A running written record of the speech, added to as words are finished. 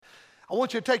I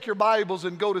want you to take your Bibles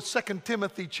and go to 2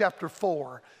 Timothy chapter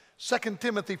 4. 2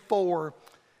 Timothy 4.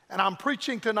 And I'm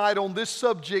preaching tonight on this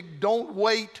subject, don't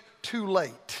wait too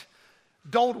late.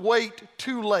 Don't wait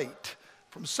too late.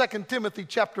 From 2 Timothy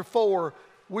chapter 4,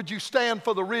 would you stand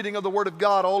for the reading of the Word of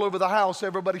God all over the house?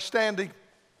 Everybody standing.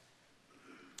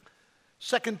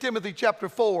 2 Timothy chapter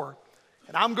 4.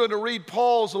 And I'm going to read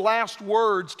Paul's last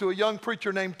words to a young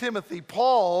preacher named Timothy.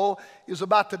 Paul is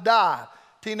about to die.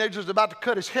 Teenager's about to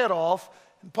cut his head off.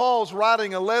 And Paul's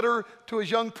writing a letter to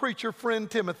his young preacher friend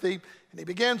Timothy. And he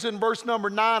begins in verse number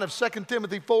 9 of 2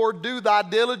 Timothy 4. Do thy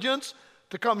diligence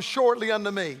to come shortly unto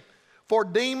me. For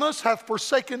Demas hath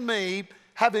forsaken me,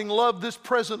 having loved this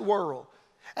present world,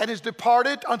 and is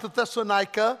departed unto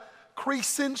Thessalonica,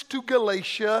 Crescens to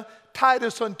Galatia,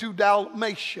 Titus unto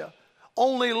Dalmatia.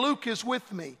 Only Luke is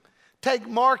with me. Take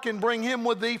Mark and bring him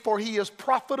with thee, for he is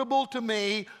profitable to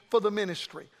me for the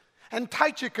ministry. And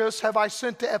Tychicus have I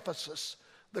sent to Ephesus.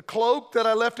 The cloak that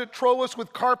I left at Troas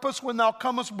with Carpus, when thou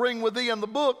comest, bring with thee, and the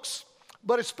books,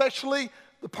 but especially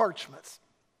the parchments.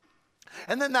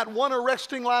 And then that one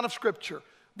arresting line of Scripture,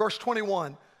 verse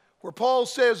 21, where Paul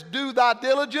says, do thy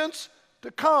diligence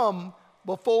to come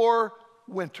before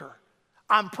winter.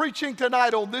 I'm preaching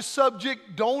tonight on this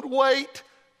subject, don't wait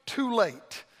too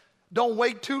late. Don't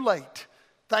wait too late.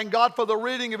 Thank God for the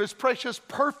reading of His precious,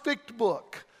 perfect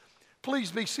book.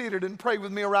 Please be seated and pray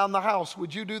with me around the house.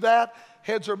 Would you do that?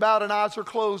 Heads are bowed and eyes are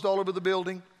closed all over the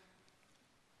building.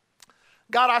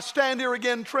 God, I stand here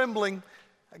again trembling.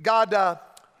 God,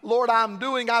 Lord,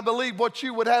 I believe what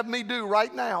you would have me do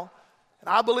right now. And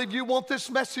I believe you want this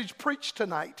message preached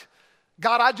tonight.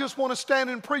 God, I just want to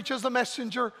stand and preach as a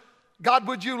messenger. God,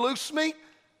 would you loose me?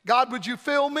 God, would you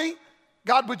fill me?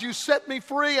 God, would you set me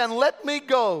free and let me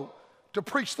go to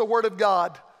preach the Word of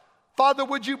God? Father,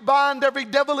 would you bind every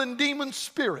devil and demon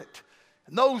spirit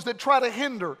and those that try to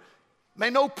hinder? May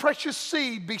no precious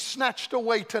seed be snatched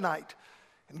away tonight.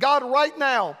 And God, right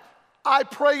now, I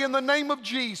pray in the name of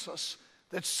Jesus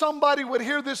that somebody would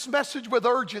hear this message with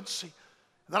urgency,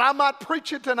 and that I might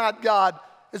preach it tonight, God,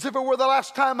 as if it were the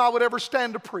last time I would ever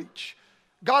stand to preach.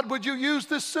 God, would you use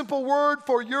this simple word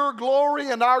for your glory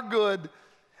and our good?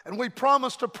 And we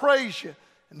promise to praise you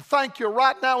and thank you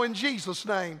right now in Jesus'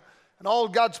 name. And all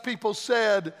God's people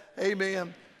said,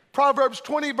 amen. Proverbs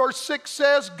 20 verse 6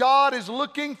 says, God is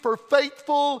looking for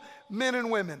faithful men and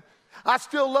women. I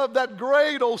still love that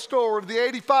great old story of the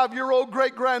 85-year-old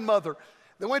great-grandmother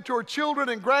that went to her children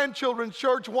and grandchildren's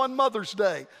church one Mother's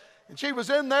Day. And she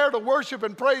was in there to worship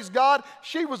and praise God.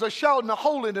 She was a shouting a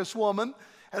holiness woman.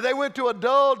 And they went to a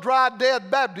dull, dry,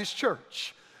 dead Baptist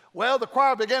church. Well, the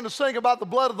choir began to sing about the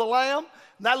blood of the Lamb.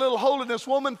 And that little holiness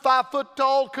woman, 5 foot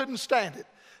tall, couldn't stand it.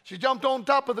 She jumped on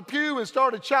top of the pew and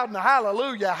started shouting,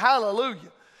 hallelujah,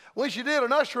 hallelujah. When she did,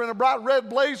 an usher in a bright red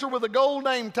blazer with a gold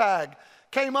name tag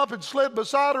came up and slid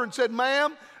beside her and said,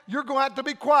 ma'am, you're going to have to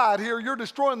be quiet here. You're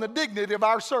destroying the dignity of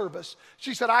our service.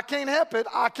 She said, I can't help it.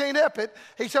 I can't help it.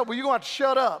 He said, well, you're going to have to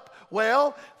shut up.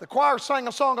 Well, the choir sang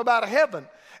a song about heaven.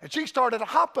 And she started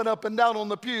hopping up and down on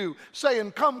the pew,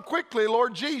 saying, come quickly,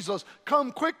 Lord Jesus,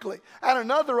 come quickly. And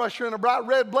another usher in a bright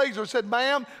red blazer said,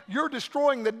 ma'am, you're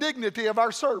destroying the dignity of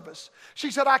our service.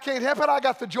 She said, I can't help it. I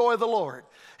got the joy of the Lord.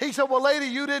 He said, well, lady,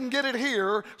 you didn't get it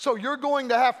here, so you're going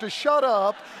to have to shut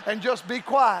up and just be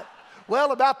quiet.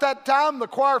 Well, about that time, the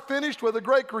choir finished with a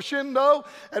great crescendo,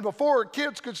 and before her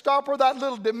kids could stop her, that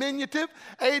little diminutive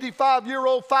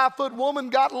 85-year-old 5-foot woman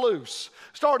got loose,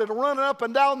 started running up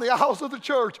and down the aisles of the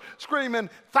church, screaming,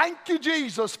 thank you,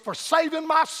 Jesus, for saving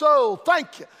my soul.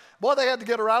 Thank you. Boy, they had to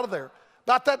get her out of there.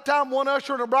 About that time, one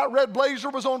usher in a bright red blazer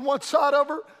was on one side of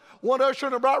her, one usher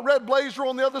in a bright red blazer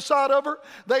on the other side of her.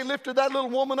 They lifted that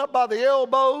little woman up by the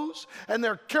elbows, and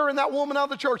they're carrying that woman out of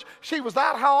the church. She was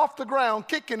that high off the ground,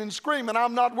 kicking and screaming,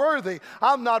 I'm not worthy,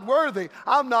 I'm not worthy,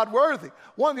 I'm not worthy.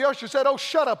 One of the ushers said, oh,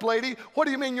 shut up, lady. What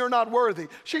do you mean you're not worthy?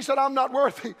 She said, I'm not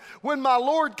worthy. When my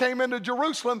Lord came into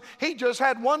Jerusalem, he just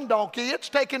had one donkey. It's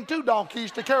taken 2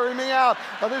 donkeys to carry me out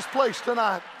of this place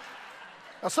tonight.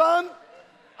 Now, son,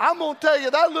 I'm going to tell you,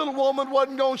 that little woman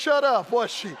wasn't going to shut up, was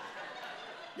she?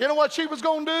 You know what she was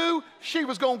going to do? She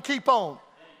was going to keep on.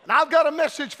 And I've got a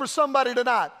message for somebody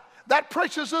tonight. That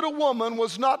precious little woman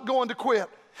was not going to quit.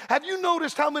 Have you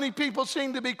noticed how many people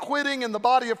seem to be quitting in the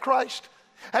body of Christ?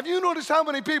 Have you noticed how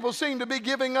many people seem to be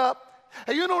giving up?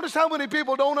 Have you noticed how many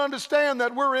people don't understand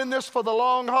that we're in this for the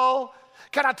long haul?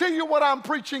 Can I tell you what I'm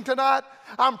preaching tonight?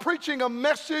 I'm preaching a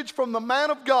message from the man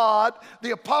of God,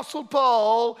 the Apostle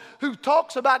Paul, who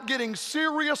talks about getting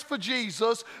serious for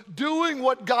Jesus, doing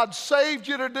what God saved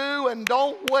you to do, and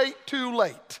don't wait too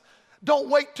late. Don't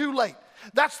wait too late.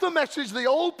 That's the message the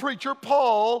old preacher,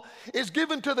 Paul, is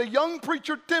given to the young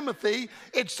preacher, Timothy,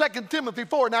 in 2 Timothy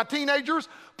 4. Now, teenagers,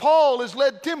 Paul has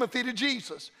led Timothy to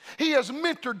Jesus. He has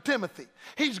mentored Timothy.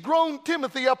 He's grown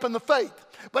Timothy up in the faith.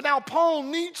 But now Paul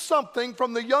needs something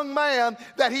from the young man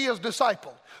that he has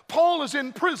discipled. Paul is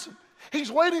in prison.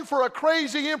 He's waiting for a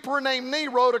crazy emperor named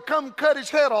Nero to come cut his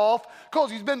head off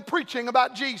because he's been preaching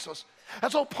about Jesus. And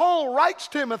so Paul writes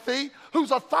Timothy,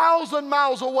 who's 1,000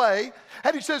 miles away,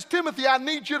 and he says, Timothy, I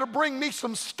need you to bring me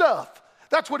some stuff.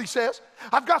 That's what he says.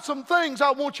 I've got some things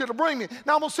I want you to bring me.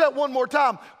 Now I'm going to say it one more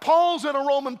time. Paul's in a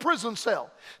Roman prison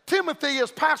cell. Timothy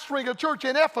is pastoring a church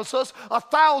in Ephesus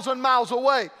 1,000 miles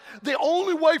away. The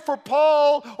only way for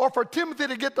Paul or for Timothy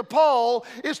to get to Paul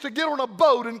is to get on a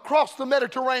boat and cross the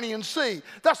Mediterranean Sea.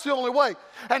 That's the only way.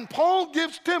 And Paul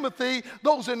gives Timothy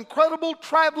those incredible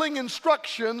traveling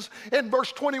instructions in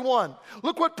verse 21.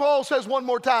 Look what Paul says one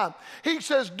more time. He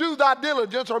says, do thy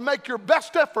diligence, or make your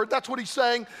best effort, that's what he's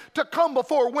saying, to come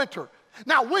before winter.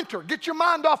 Now winter, get your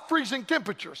mind off freezing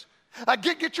temperatures.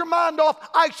 Get your mind off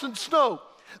ice and snow.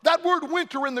 That word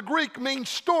winter in the Greek means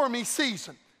stormy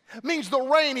season. It means the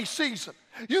rainy season.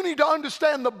 You need to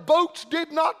understand the boats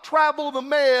did not travel the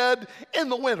Med in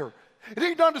the winter. You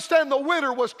need to understand the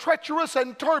winter was treacherous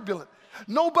and turbulent.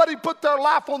 Nobody put their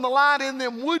life on the line in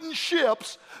them wooden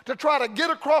ships to try to get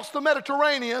across the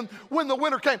Mediterranean when the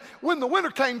winter came. When the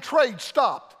winter came, trade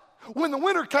stopped. When the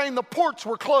winter came, the ports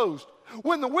were closed.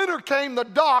 When the winter came, the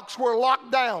docks were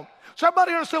locked down. So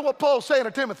everybody understand what Paul's saying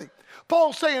to Timothy?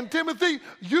 Paul's saying, Timothy,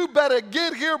 you better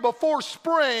get here before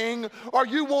spring or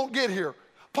you won't get here.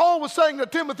 Paul was saying to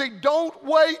Timothy, don't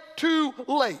wait too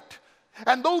late.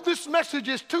 And though this message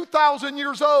is 2,000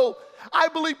 years old, I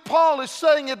believe Paul is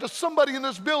saying it to somebody in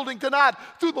this building tonight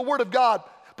through the Word of God.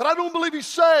 But I don't believe he's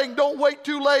saying don't wait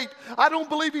too late. I don't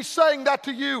believe he's saying that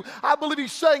to you. I believe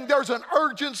he's saying there's an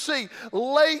urgency.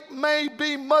 Late may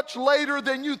be much later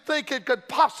than you think it could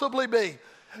possibly be.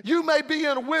 You may be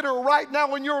in winter right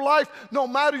now in your life, no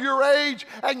matter your age,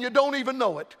 and you don't even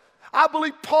know it. I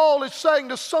believe Paul is saying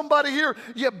to somebody here,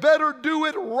 you better do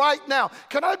it right now.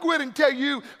 Can I go ahead and tell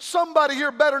you, somebody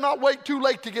here better not wait too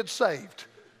late to get saved.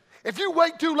 If you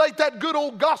wait too late, that good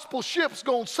old gospel ship's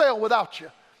going to sail without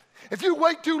you. If you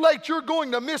wait too late, you're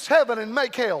going to miss heaven and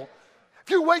make hell. If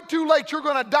you wait too late, you're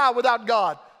going to die without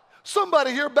God.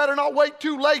 Somebody here better not wait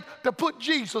too late to put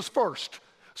Jesus first.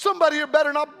 Somebody here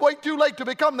better not wait too late to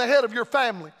become the head of your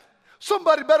family.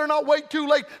 Somebody better not wait too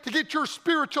late to get your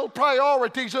spiritual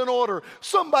priorities in order.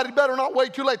 Somebody better not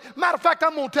wait too late. Matter of fact,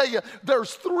 I'm going to tell you,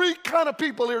 there's 3 kind of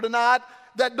people here tonight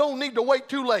that don't need to wait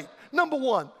too late. Number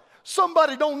 1,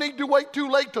 somebody don't need to wait too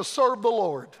late to serve the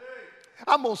Lord.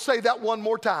 I'm going to say that one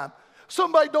more time.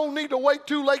 Somebody don't need to wait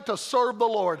too late to serve the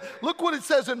Lord. Look what it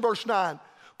says in verse 9.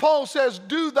 Paul says,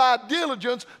 do thy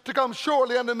diligence to come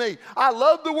shortly unto me. I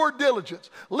love the word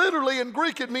diligence. Literally in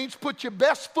Greek it means put your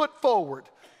best foot forward.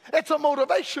 It's a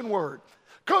motivation word.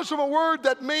 It comes from a word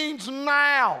that means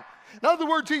now. In other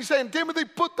words, he's saying, Timothy,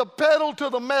 put the pedal to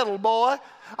the metal, boy.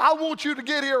 I want you to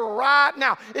get here right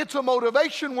now. It's a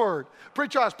motivation word.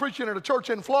 Preacher, I was preaching at a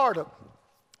church in Florida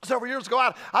several years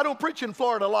ago. I don't preach in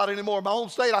Florida a lot anymore. My home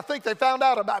state, I think they found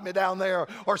out about me down there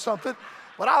or something.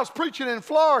 But I was preaching in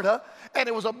Florida, and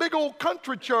it was a big old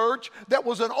country church that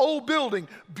was an old building.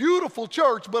 Beautiful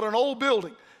church, but an old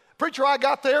building. Preacher, I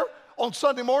got there on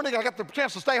Sunday morning. I got the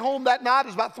chance to stay home that night. It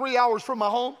was about 3 hours from my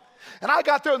home. And I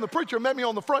got there, and the preacher met me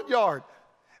on the front yard.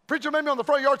 Preacher met me on the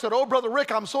front yard and said, oh, Brother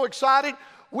Rick, I'm so excited.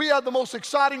 We had the most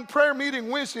exciting prayer meeting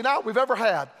Wednesday night we've ever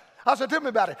had. I said, tell me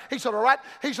about it. He said, all right.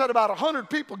 He said, about 100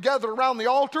 people gathered around the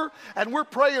altar, and we're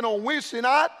praying on Wednesday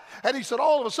night. And he said,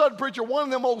 all of a sudden, preacher, one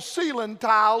of them old ceiling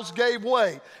tiles gave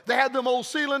way. They had them old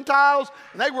ceiling tiles,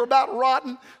 and they were about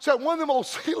rotten. Said one of them old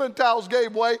ceiling tiles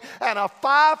gave way, and a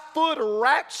 5-foot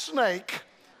rat snake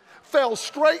fell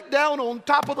straight down on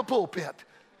top of the pulpit.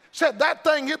 Said that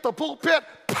thing hit the pulpit,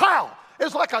 pow!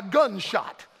 It's like a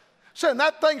gunshot. Said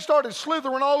that thing started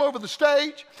slithering all over the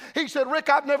stage. He said, Rick,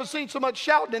 I've never seen so much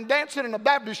shouting and dancing in a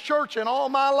Baptist church in all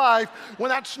my life when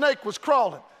that snake was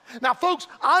crawling. Now, folks,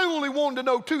 I only wanted to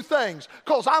know 2 things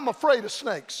because I'm afraid of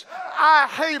snakes. I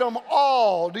hate them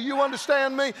all. Do you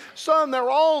understand me? Son, they're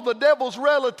all the devil's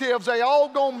relatives. They all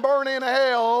gonna burn in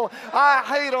hell. I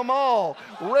hate them all.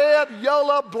 Red,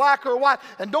 yellow, black, or white.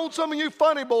 And don't some of you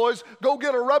funny boys go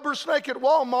get a rubber snake at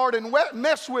Walmart and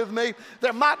mess with me.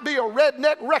 There might be a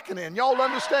redneck reckoning. Y'all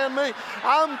understand me?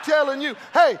 I'm telling you,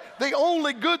 hey, the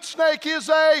only good snake is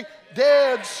a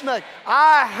dead snake.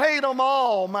 I hate them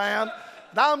all, man.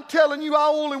 Now I'm telling you, I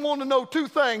only want to know 2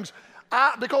 things.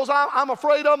 Because I'm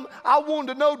afraid of them, I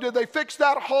wanted to know, did they fix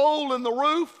that hole in the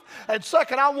roof? And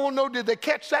second, I want to know, did they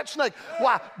catch that snake?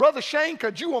 Why, Brother Shane,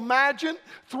 could you imagine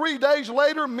 3 days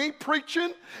later me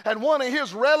preaching and one of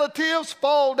his relatives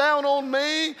fall down on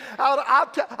me?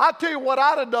 I tell you what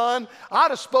I'd have done. I'd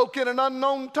have spoken in an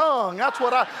unknown tongue. That's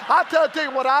what I tell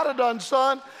you what I'd have done,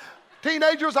 son.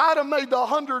 Teenagers, I'd have made the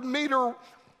 100-meter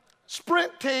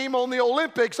sprint team on the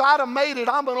Olympics. I'd have made it.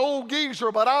 I'm an old geezer,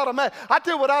 but I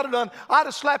tell you what I'd have done. I'd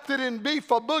have slapped it in beef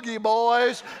for boogie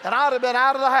boys, and I'd have been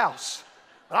out of the house.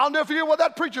 And I'll never forget what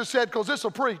that preacher said, because this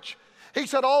will preach. He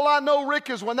said, all I know, Rick,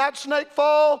 is when that snake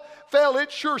fell, it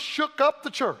sure shook up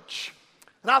the church.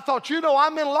 And I thought, you know,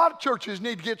 I'm in a lot of churches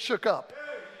need to get shook up.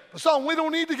 But son, we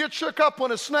don't need to get shook up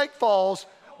when a snake falls.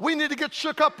 We need to get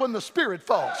shook up when the Spirit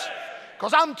falls.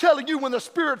 Because I'm telling you, when the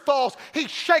Spirit falls, He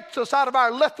shakes us out of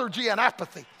our lethargy and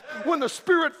apathy. When the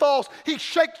Spirit falls, He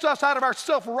shakes us out of our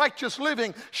self-righteous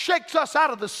living, shakes us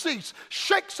out of the seats,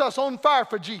 shakes us on fire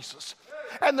for Jesus.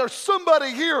 And there's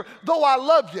somebody here, though I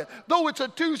love you, though it's a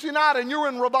Tuesday night and you're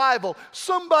in revival,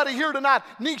 somebody here tonight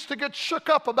needs to get shook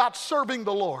up about serving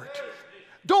the Lord.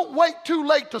 Don't wait too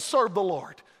late to serve the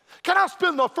Lord. Can I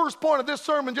spend the first point of this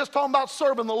sermon just talking about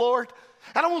serving the Lord?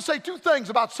 And I want to say two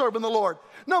things about serving the Lord.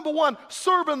 Number one,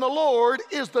 serving the Lord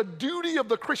is the duty of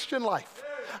the Christian life.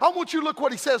 I want you to look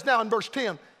what he says now in verse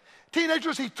 10.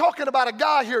 Teenagers, he's talking about a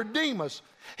guy here, Demas.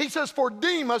 He says, for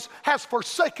Demas has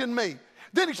forsaken me.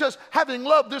 Then he says, having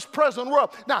loved this present world.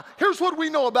 Now, here's what we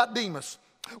know about Demas.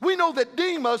 We know that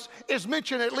Demas is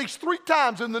mentioned at least 3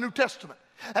 times in the New Testament.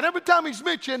 And every time he's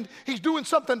mentioned, he's doing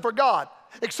something for God.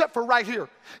 Except for right here.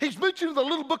 He's mentioned in the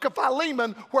little book of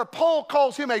Philemon where Paul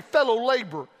calls him a fellow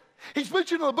laborer. He's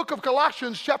mentioned in the book of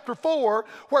Colossians chapter 4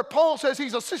 where Paul says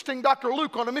he's assisting Dr.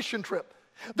 Luke on a mission trip.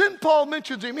 Then Paul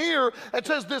mentions him here and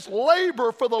says this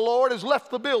labor for the Lord has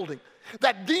left the building.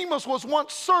 That Demas was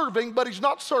once serving, but he's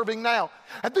not serving now.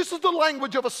 And this is the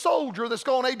language of a soldier that's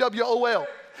gone AWOL.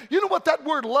 You know what that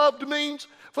word loved means?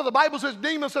 For the Bible says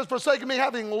Demas has forsaken me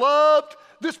having loved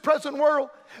this present world.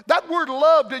 That word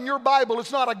loved in your Bible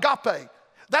is not agape.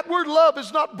 That word love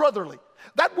is not brotherly.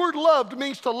 That word loved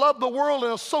means to love the world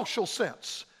in a social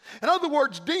sense. In other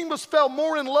words, Demas fell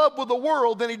more in love with the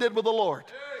world than he did with the Lord.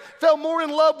 Fell more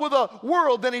in love with the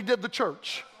world than he did the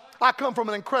church. I come from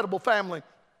an incredible family.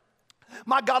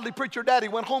 My godly preacher daddy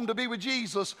went home to be with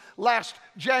Jesus last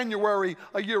January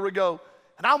a year ago.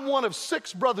 And I'm one of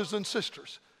 6 brothers and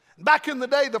sisters. Back in the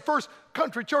day, the first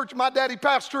country church my daddy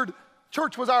pastored,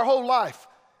 church was our whole life.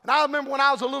 And I remember when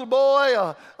I was a little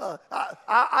boy,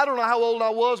 I don't know how old I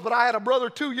was, but I had a brother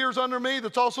 2 years under me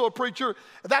that's also a preacher.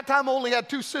 At that time, I only had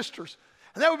 2 sisters.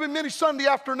 And there would be many Sunday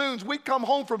afternoons, we'd come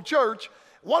home from church.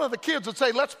 One of the kids would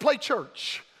say, let's play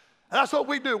church. And that's what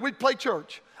we'd do. We'd play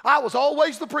church. I was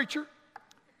always the preacher.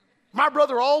 My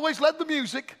brother always led the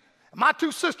music. And my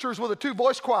 2 sisters were the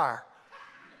 2-voice choir.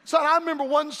 So I remember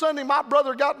one Sunday, my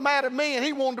brother got mad at me and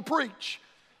he wanted to preach.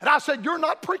 And I said, you're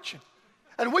not preaching.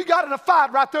 And we got in a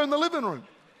fight right there in the living room.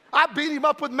 I beat him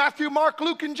up with Matthew, Mark,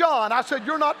 Luke, and John. I said,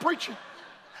 you're not preaching.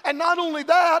 And not only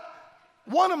that,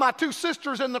 one of my 2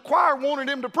 sisters in the choir wanted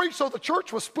him to preach, so the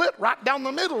church was split right down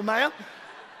the middle, man.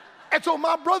 And so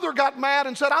my brother got mad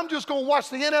and said, I'm just going to watch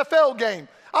the NFL game.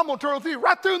 I'm going to turn on the TV.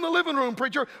 Right there in the living room,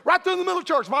 preacher, right there in the middle of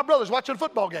church, my brother's watching a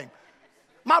football game.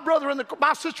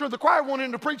 My sister in the choir wanted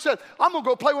him to preach, said, I'm going to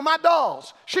go play with my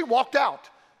dolls. She walked out.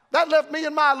 That left me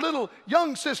and my little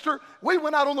young sister. We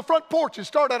went out on the front porch and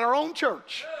started our own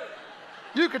church.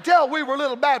 You could tell we were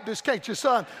little Baptists, can't you,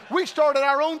 son? We started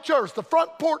our own church, the front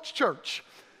porch church.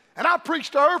 And I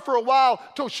preached to her for a while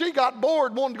till she got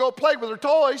bored, wanted to go play with her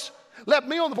toys. Left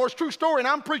me on the porch, true story, and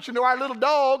I'm preaching to our little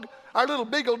dog, our little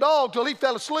beagle dog, till he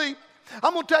fell asleep.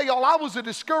 I'm going to tell y'all, I was a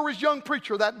discouraged young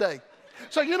preacher that day.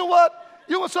 So you know what?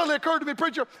 You know what suddenly occurred to me,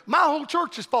 preacher? My whole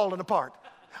church is falling apart.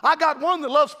 I got one that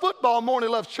loves football more than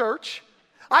he loves church.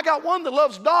 I got one that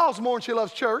loves dolls more than she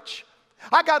loves church.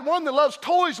 I got one that loves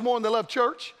toys more than they love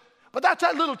church. But that's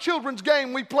that little children's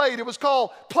game we played. It was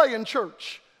called Playing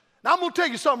Church. Now I'm going to tell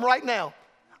you something right now.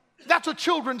 That's a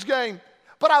children's game.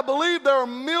 But I believe there are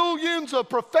millions of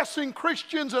professing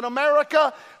Christians in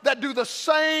America that do the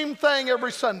same thing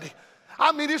every Sunday.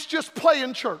 I mean, it's just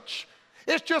playing church.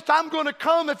 It's just I'm going to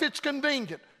come if it's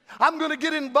convenient. I'm going to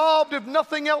get involved if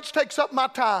nothing else takes up my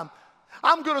time.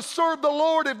 I'm going to serve the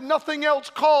Lord if nothing else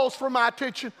calls for my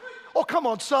attention. Oh, come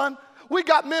on, son. We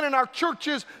got men in our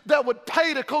churches that would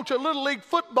pay to coach a little league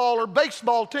football or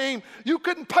baseball team. You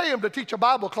couldn't pay them to teach a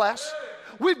Bible class.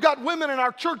 We've got women in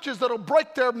our churches that'll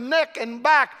break their neck and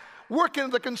back working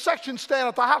at the concession stand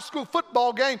at the high school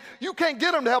football game. You can't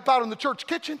get them to help out in the church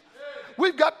kitchen.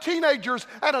 We've got teenagers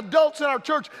and adults in our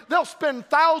church. They'll spend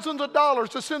thousands of dollars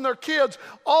to send their kids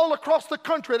all across the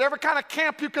country at every kind of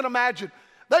camp you can imagine.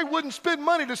 They wouldn't spend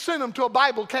money to send them to a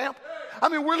Bible camp. I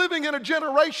mean, we're living in a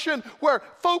generation where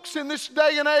folks in this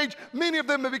day and age, many of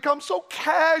them have become so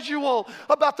casual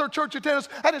about their church attendance,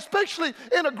 and especially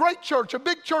in a great church, a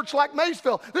big church like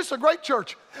Maysville. This is a great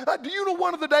church. Do you know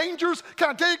one of the dangers,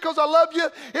 can I tell you because I love you,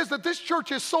 is that this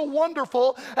church is so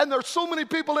wonderful and there's so many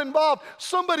people involved.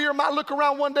 Somebody here might look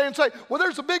around one day and say, well,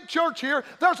 there's a big church here.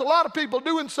 There's a lot of people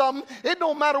doing something. It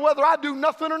don't matter whether I do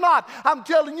nothing or not. I'm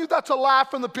telling you, that's a lie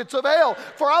from the pits of hell.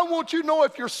 For I want you to know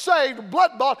if you're saved,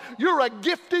 blood-bought, you're a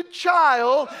gifted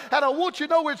child, and I want you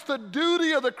to know it's the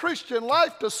duty of the Christian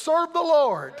life to serve the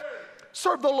Lord.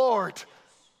 Serve the Lord.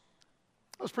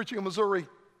 I was preaching in Missouri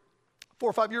 4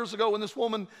 or 5 years ago when this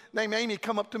woman named Amy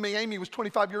come up to me. Amy was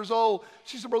 25 years old.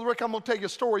 She said, Brother Rick, I'm going to tell you a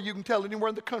story you can tell anywhere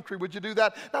in the country. Would you do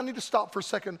that? Now, I need to stop for a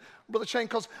second, Brother Shane,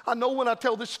 because I know when I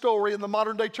tell this story in the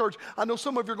modern day church, I know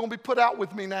some of you are going to be put out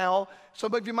with me now.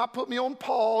 Some of you might put me on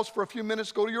pause for a few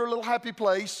minutes, go to your little happy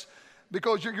place,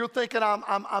 because you're thinking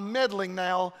I'm meddling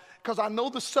now, because I know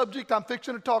the subject I'm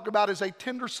fixing to talk about is a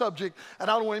tender subject, and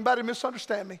I don't want anybody to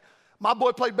misunderstand me. My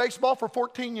boy played baseball for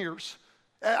 14 years.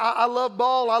 I love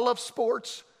ball, I love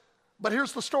sports. But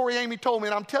here's the story Amy told me,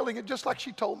 and I'm telling it just like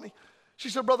she told me. She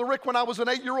said, Brother Rick, when I was an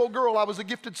 8-year-old girl, I was a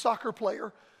gifted soccer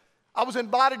player. I was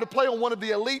invited to play on one of the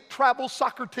elite travel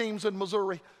soccer teams in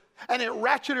Missouri. And it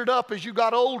ratcheted up as you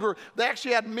got older. They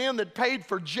actually had men that paid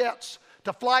for jets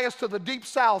to fly us to the deep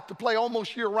south to play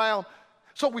almost year-round.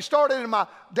 So we started, and my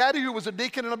daddy, who was a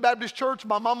deacon in a Baptist church,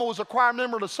 my mama was a choir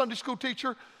member and a Sunday school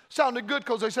teacher, sounded good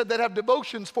because they said they'd have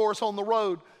devotions for us on the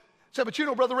road. Said, but you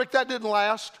know, Brother Rick, that didn't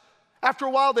last. After a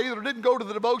while, they either didn't go to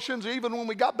the devotions, or even when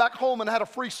we got back home and had a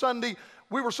free Sunday,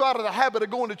 we were so out of the habit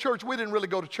of going to church, we didn't really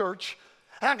go to church.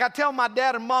 And I got to tell my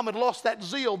dad and mom had lost that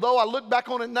zeal. Though I look back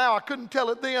on it now, I couldn't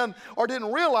tell it then or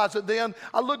didn't realize it then.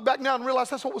 I look back now and realize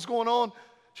that's what was going on.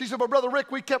 She said, but Brother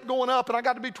Rick, we kept going up, and I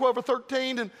got to be 12 or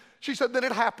 13, and she said, then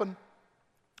it happened.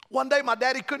 One day, my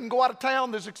daddy couldn't go out of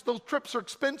town. Those trips are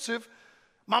expensive.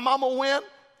 My mama went.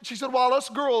 She said, while us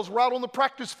girls were out on the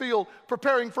practice field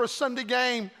preparing for a Sunday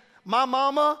game, my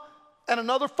mama and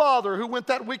another father who went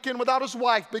that weekend without his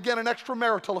wife began an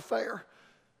extramarital affair.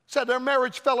 Said their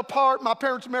marriage fell apart. My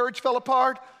parents' marriage fell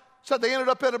apart. Said they ended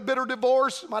up in a bitter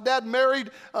divorce. My dad married,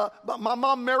 my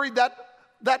mom married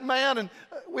that man, and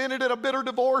we ended in a bitter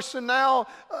divorce, and now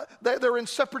they're in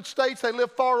separate states. They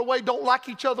live far away, don't like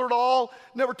each other at all,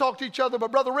 never talk to each other.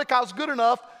 But Brother Rick, I was good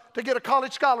enough to get a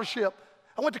college scholarship.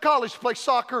 I went to college to play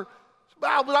soccer.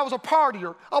 I was a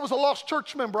partier. I was a lost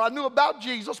church member. I knew about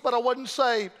Jesus, but I wasn't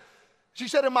saved. She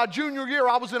said in my junior year,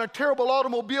 I was in a terrible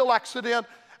automobile accident,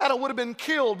 and I would have been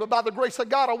killed, but by the grace of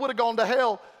God, I would have gone to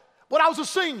hell. When I was a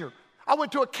senior, I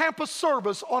went to a campus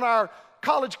service on our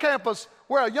college campus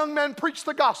where a young man preached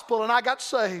the gospel, and I got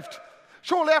saved.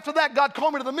 Shortly after that, God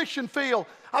called me to the mission field.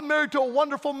 I'm married to a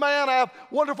wonderful man. I have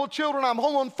wonderful children. I'm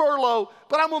home on furlough,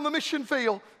 but I'm on the mission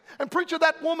field. And preacher,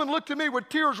 that woman looked at me with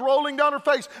tears rolling down her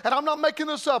face, and I'm not making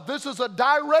this up. This is a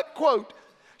direct quote.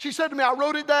 She said to me, I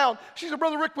wrote it down. She said,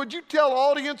 Brother Rick, would you tell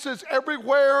audiences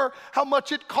everywhere how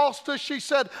much it cost us? She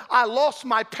said, I lost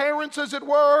my parents, as it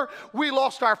were. We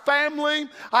lost our family.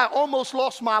 I almost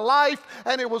lost my life,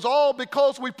 and it was all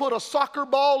because we put a soccer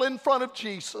ball in front of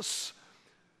Jesus.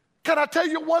 Can I tell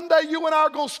you, one day you and I are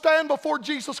going to stand before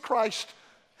Jesus Christ.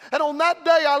 And on that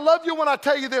day, I love you when I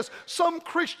tell you this, some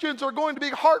Christians are going to be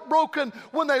heartbroken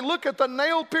when they look at the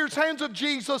nail-pierced hands of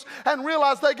Jesus and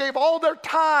realize they gave all their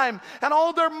time and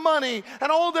all their money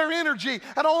and all their energy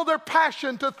and all their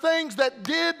passion to things that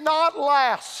did not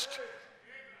last.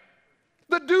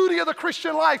 The duty of the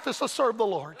Christian life is to serve the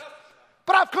Lord.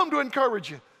 But I've come to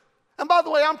encourage you. And by the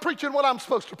way, I'm preaching what I'm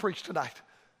supposed to preach tonight.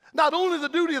 Not only the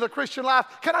duty of the Christian life,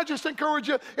 can I just encourage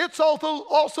you, it's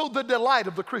also the delight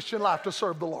of the Christian life to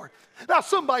serve the Lord. Now,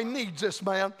 somebody needs this,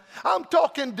 man. I'm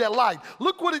talking delight.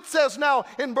 Look what it says now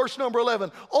in verse number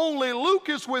 11. Only Luke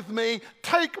is with me,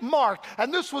 take Mark.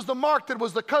 And this was the Mark that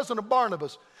was the cousin of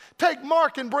Barnabas. Take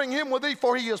Mark and bring him with thee,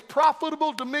 for he is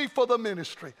profitable to me for the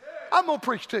ministry. I'm going to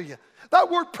preach to you. That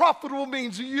word profitable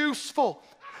means useful.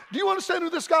 Do you understand who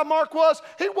this guy Mark was?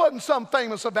 He wasn't some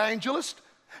famous evangelist.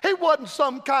 He wasn't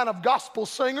some kind of gospel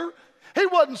singer. He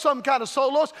wasn't some kind of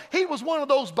soloist. He was one of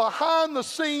those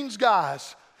behind-the-scenes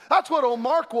guys. That's what old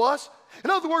Mark was.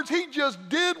 In other words, he just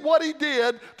did what he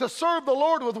did to serve the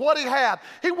Lord with what he had.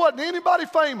 He wasn't anybody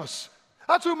famous.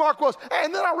 That's who Mark was.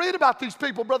 And then I read about these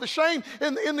people, Brother Shane,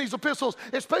 in these epistles,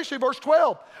 especially verse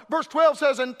 12. Verse 12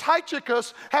 says, and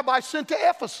Tychicus have I sent to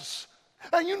Ephesus.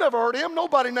 And you never heard of him.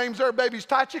 Nobody names their babies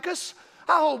Tychicus.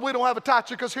 I hope we don't have a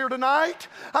Tychicus here tonight.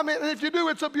 I mean, if you do,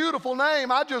 it's a beautiful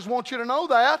name. I just want you to know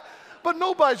that. But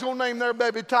nobody's going to name their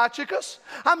baby Tychicus.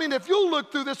 I mean, if you'll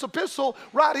look through this epistle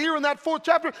right here in that 4th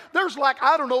chapter, there's like,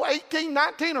 18,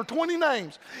 19, or 20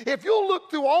 names. If you'll look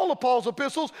through all of Paul's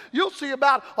epistles, you'll see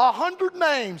about 100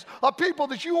 names of people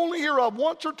that you only hear of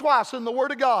once or twice in the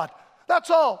Word of God.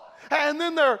 That's all. And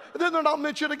then they're not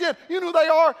mentioned again. You know who they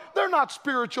are? They're not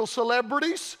spiritual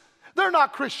celebrities. They're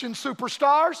not Christian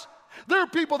superstars. They're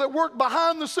people that work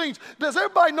behind the scenes. Does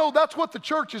everybody know that's what the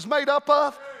church is made up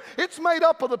of? It's made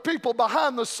up of the people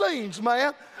behind the scenes,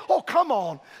 man. Oh, come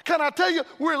on. Can I tell you,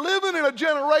 we're living in a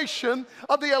generation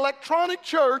of the electronic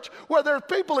church where there's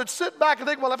people that sit back and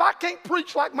think, well, if I can't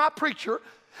preach like my preacher,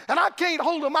 and I can't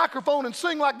hold a microphone and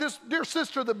sing like this dear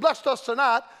sister that blessed us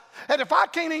tonight, and if I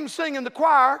can't even sing in the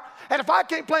choir, and if I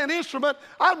can't play an instrument,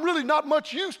 I'm really not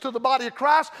much use to the body of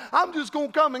Christ. I'm just going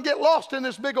to come and get lost in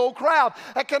this big old crowd.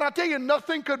 And can I tell you,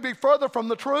 nothing could be further from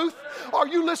the truth? Are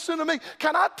you listening to me?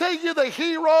 Can I tell you the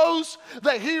heroes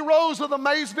of the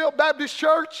Maysville Baptist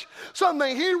Church? Some of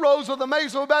the heroes of the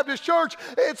Maysville Baptist Church,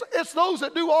 it's those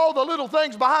that do all the little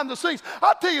things behind the scenes.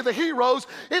 I'll tell you the heroes,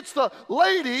 it's the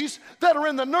ladies that are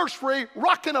in the nursery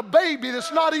rocking a baby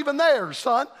that's not even theirs,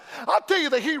 son. I'll tell you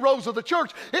the heroes of the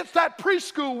church. It's that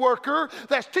preschool worker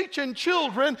that's teaching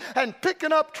children and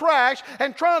picking up trash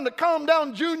and trying to calm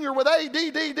down Junior with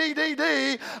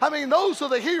ADDDDD. I mean, those are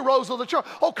the heroes of the church.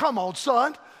 Oh, come on,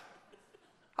 son.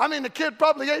 I mean, the kid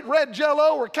probably ate red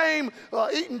Jell-O or came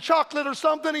eating chocolate or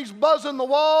something. He's buzzing the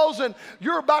walls, and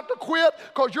you're about to quit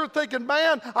because you're thinking,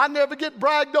 man, I never get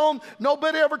bragged on.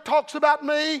 Nobody ever talks about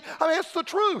me. I mean, it's the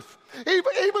truth.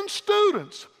 Even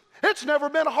students. It's never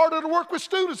been harder to work with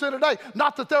students than today.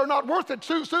 Not that they're not worth it.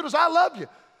 Students, I love you.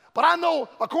 But I know,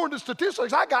 according to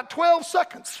statistics, I got 12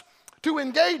 seconds to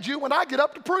engage you when I get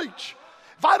up to preach.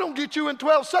 If I don't get you in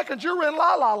 12 seconds, you're in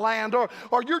la-la land, or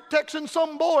you're texting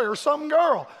some boy or some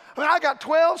girl. I mean, I got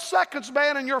 12 seconds,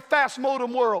 man, in your fast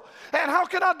modem world. And how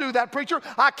can I do that, preacher?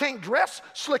 I can't dress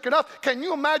slick enough. Can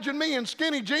you imagine me in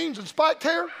skinny jeans and spiked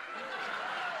hair?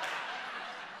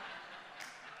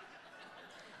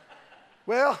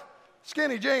 Well,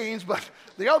 skinny jeans, but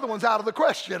the other one's out of the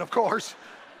question, of course.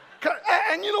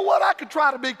 And you know what? I could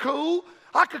try to be cool.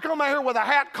 I could come out here with a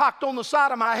hat cocked on the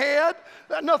side of my head.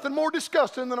 There's nothing more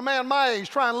disgusting than a man my age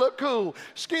trying to look cool.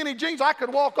 Skinny jeans, I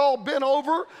could walk all bent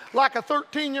over like a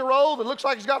 13-year-old that looks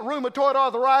like he's got rheumatoid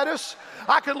arthritis.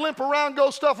 I could limp around, go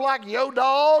stuff like yo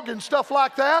dog and stuff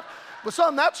like that. But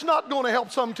son, that's not going to help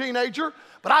some teenager.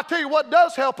 But I tell you what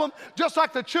does help them, just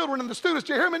like the children and the students.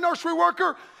 Do you hear me, nursery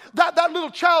worker? That little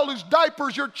child whose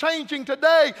diapers you're changing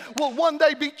today will one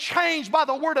day be changed by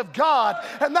the Word of God,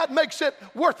 and that makes it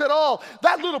worth it all.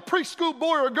 That little preschool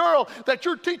boy or girl that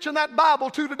you're teaching that Bible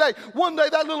to today, one day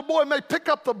that little boy may pick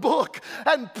up the book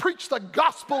and preach the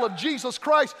gospel of Jesus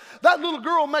Christ. That little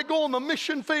girl may go on the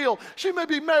mission field. She may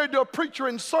be married to a preacher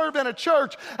and serve in a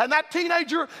church, and that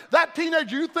teenager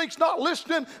you think's not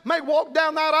listening may walk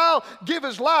down that aisle, give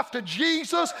his life to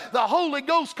Jesus, the Holy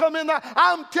Ghost come in there.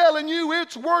 I'm telling you,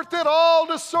 it's worth it all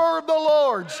to serve the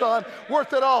Lord, son.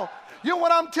 Worth it all. You know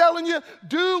what I'm telling you?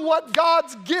 Do what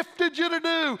God's gifted you to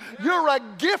do. You're a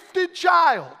gifted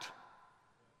child.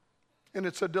 And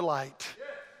it's a delight.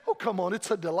 Oh, come on,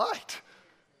 it's a delight.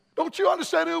 Don't you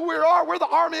understand who we are? We're the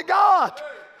army of God.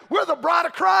 We're the bride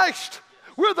of Christ.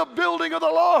 We're the building of the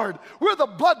Lord. We're the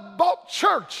blood-bought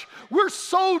church. We're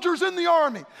soldiers in the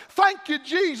army. Thank you,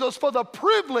 Jesus, for the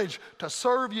privilege to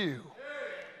serve you.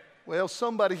 Well,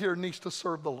 somebody here needs to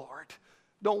serve the Lord.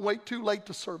 Don't wait too late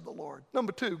to serve the Lord.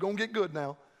 Number two, gonna get good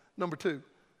now. Number two,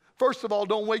 first of all,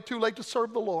 don't wait too late to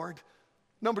serve the Lord.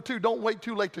 Number two, don't wait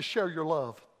too late to share your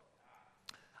love.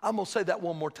 I'm gonna say that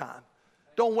one more time.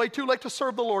 Don't wait too late to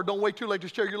serve the Lord. Don't wait too late to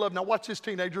share your love. Now watch this,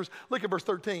 teenagers. Look at verse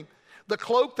 13. The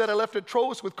cloak that I left at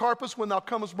Troas with Carpus when thou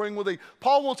comest bring with thee.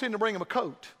 Paul wants him to bring him a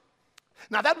coat.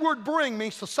 Now that word bring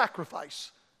means to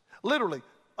sacrifice. Literally.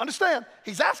 Understand,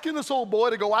 he's asking this old boy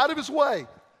to go out of his way,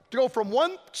 to go from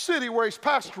one city where he's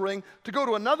pastoring to go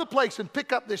to another place and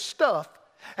pick up this stuff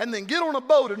and then get on a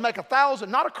boat and make 1,000,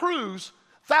 not a cruise,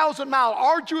 1,000-mile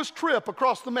arduous trip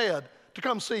across the Med to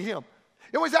come see him.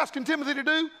 You know what he's asking Timothy to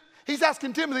do? He's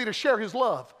asking Timothy to share his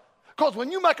love. Because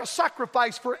when you make a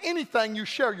sacrifice for anything, you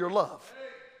share your love.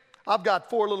 I've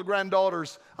got 4 little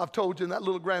granddaughters, I've told you, and that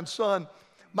little grandson.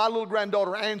 My little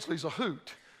granddaughter Ansley's a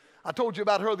hoot. I told you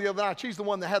about her the other night. She's the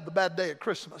one that had the bad day at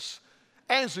Christmas.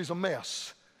 Ansley's a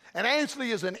mess. And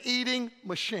Ansley is an eating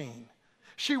machine.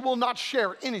 She will not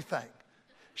share anything.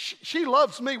 She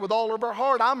loves me with all of her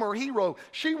heart. I'm her hero.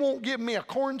 She won't give me a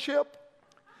corn chip.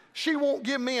 She won't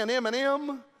give me an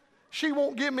M&M. She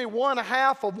won't give me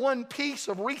 1/2 of one piece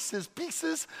of Reese's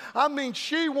Pieces. I mean,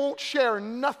 she won't share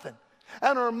nothing.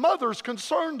 And her mother's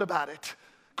concerned about it.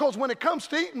 Because when it comes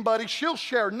to eating, buddy, she'll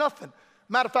share nothing.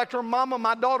 Matter of fact, her mama,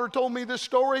 my daughter, told me this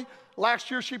story.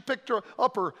 Last year, she picked her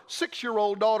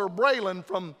 6-year-old daughter, Braylon,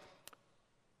 from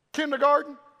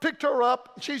kindergarten, picked her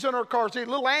up. She's in her car seat.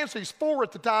 Little Ansie's 4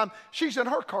 at the time. She's in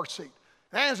her car seat.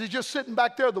 Ansie's just sitting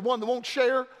back there, the one that won't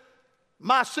share.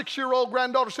 My 6-year-old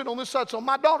granddaughter sitting on this side. So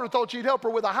my daughter thought she'd help her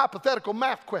with a hypothetical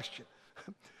math question.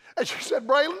 And she said,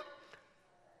 Braylon,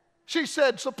 she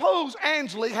said, suppose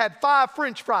Ansley had 5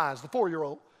 French fries, the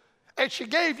 4-year-old, and she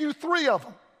gave you 3 of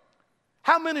them.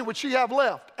 How many would she have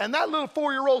left? And that little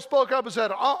 4-year-old spoke up and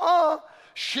said,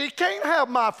 she can't have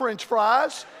my French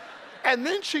fries. And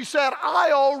then she said, I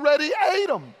already ate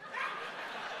them.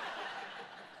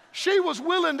 She was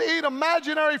willing to eat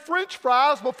imaginary French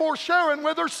fries before sharing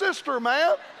with her sister,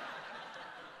 man.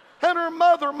 And her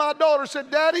mother, my daughter,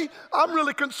 said, Daddy, I'm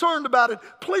really concerned about it.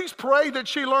 Please pray that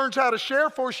she learns how to share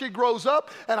before she grows up.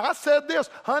 And I said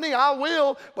this, honey, I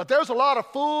will, but there's a lot of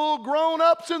full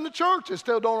grown-ups in the church that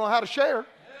still don't know how to share.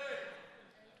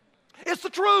 It's the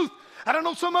truth. I don't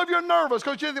know, some of you are nervous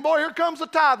because you think, boy, here comes the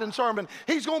tithing sermon.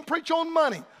 He's going to preach on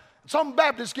money. Some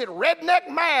Baptists get redneck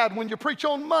mad when you preach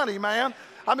on money, man.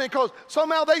 I mean, because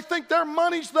somehow they think their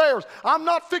money's theirs. I'm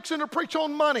not fixing to preach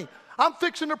on money. I'm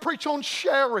fixing to preach on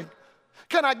sharing.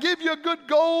 Can I give you a good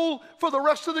goal for the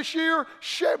rest of this year?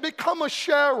 Share, become a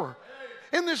sharer.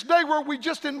 In this day where we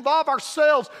just involve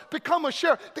ourselves, become a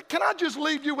sharer. Can I just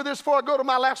leave you with this before I go to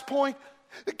my last point?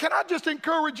 Can I just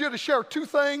encourage you to share 2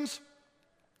 things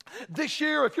this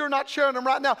year if you're not sharing them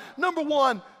right now? Number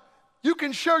 1, you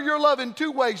can share your love in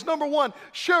 2 ways. Number 1,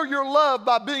 share your love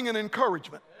by being an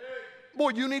encouragement.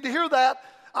 Boy, you need to hear that.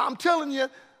 I'm telling you,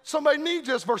 somebody needs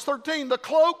this. Verse 13, the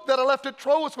cloak that I left at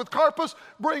Troas with Carpus,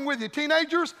 bring with you.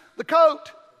 Teenagers, the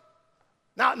coat.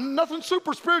 Now, nothing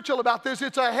super spiritual about this.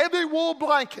 It's a heavy wool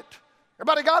blanket.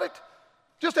 Everybody got it?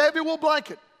 Just a heavy wool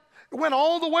blanket. It went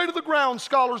all the way to the ground,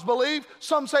 scholars believe.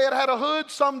 Some say it had a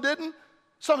hood, some didn't.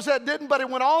 Some said it didn't, but it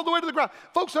went all the way to the ground.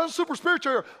 Folks, that's super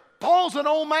spiritual here. Paul's an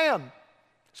old man.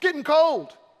 It's getting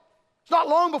cold. It's not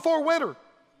long before winter.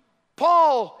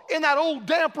 Paul, in that old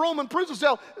damp Roman prison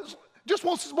cell, just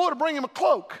wants his boy to bring him a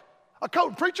cloak, a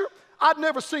coat. Preacher, I'd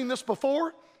never seen this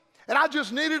before, and I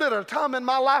just needed it at a time in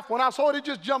my life. When I saw it, it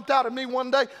just jumped out at me one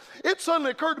day. It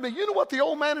suddenly occurred to me, you know what the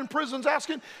old man in prison's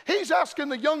asking? He's asking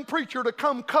the young preacher to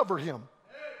come cover him.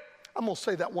 I'm going to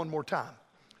say that one more time.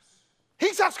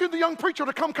 He's asking the young preacher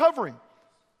to come cover him.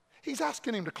 He's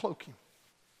asking him to cloak him.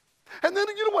 And then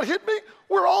you know what hit me?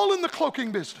 We're all in the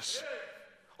cloaking business.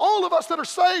 All of us that are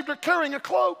saved are carrying a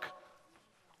cloak.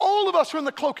 All of us are in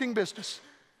the cloaking business.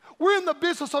 We're in the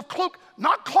business of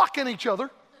not clocking each other.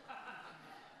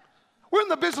 We're in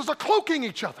the business of cloaking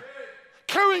each other,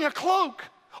 carrying a cloak.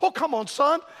 Oh, come on,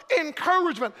 son.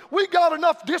 Encouragement. We got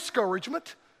enough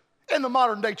discouragement in the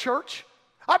modern day church.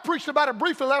 I preached about it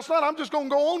briefly last night. I'm just going to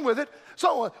go on with it.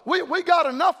 So we got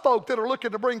enough folk that are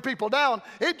looking to bring people down.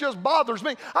 It just bothers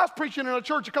me. I was preaching in a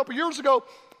church a couple years ago,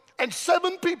 and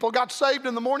 7 people got saved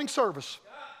in the morning service.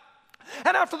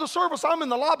 And after the service, I'm in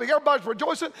the lobby. Everybody's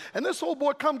rejoicing. And this old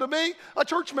boy come to me, a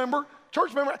church member,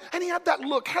 and he had that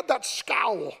look, had that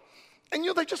scowl. And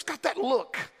they just got that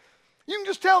look. You can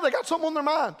just tell they got something on their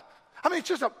mind. I mean, it's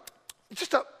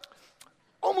just a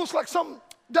almost like something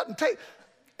doesn't take.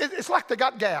 It's like they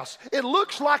got gas. It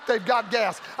looks like they've got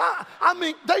gas. I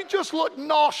mean, they just look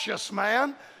nauseous,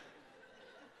 man.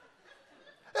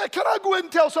 Can I go ahead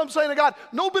and tell something, saying to God,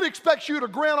 nobody expects you to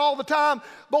grin all the time,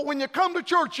 but when you come to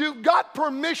church, you've got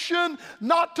permission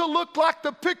not to look like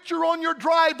the picture on your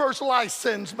driver's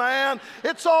license, man.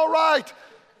 It's all right.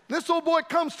 This old boy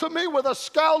comes to me with a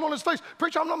scowl on his face.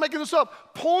 Preacher, I'm not making this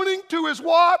up. Pointing to his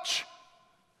watch.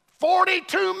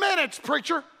 42 minutes,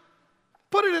 preacher.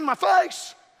 Put it in my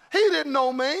face. He didn't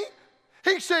know me.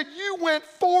 He said, you went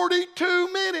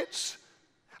 42 minutes.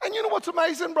 And you know what's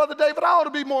amazing, Brother David? I ought to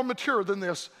be more mature than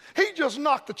this. He just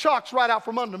knocked the chocks right out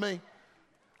from under me.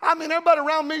 I mean, everybody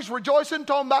around me is rejoicing,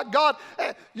 talking about God.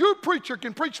 Your preacher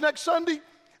can preach next Sunday,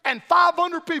 and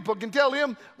 500 people can tell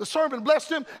him the sermon blessed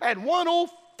him, and one old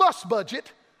fuss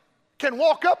budget can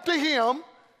walk up to him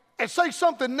and say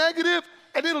something negative,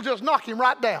 and it'll just knock him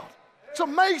right down. It's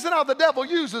amazing how the devil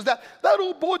uses that. That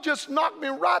old boy just knocked me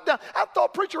right down. I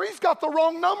thought, preacher, he's got the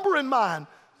wrong number in mind.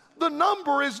 The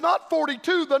number is not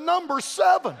 42, the number's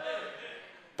 7.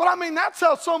 But I mean, that's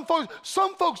how some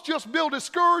folks just build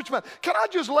discouragement. Can I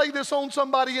just lay this on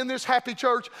somebody in this happy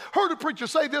church? Heard a preacher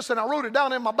say this, and I wrote it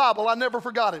down in my Bible. I never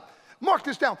forgot it. Mark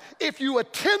this down. If you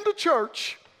attend a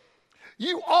church,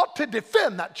 you ought to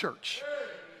defend that church.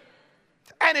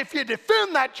 And if you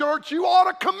defend that church, you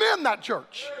ought to commend that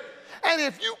church. And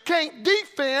if you can't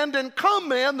defend and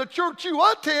commend the church you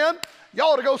attend, you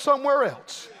ought to go somewhere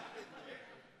else.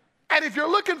 And if you're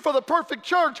looking for the perfect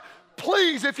church,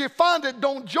 please, if you find it,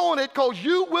 don't join it, because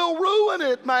you will ruin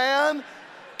it, man.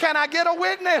 Can I get a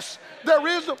witness?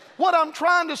 What I'm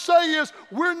trying to say is,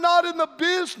 we're not in the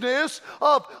business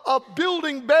of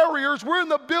building barriers. We're in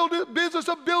the business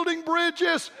of building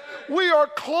bridges. We are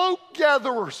cloak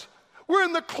gatherers. We're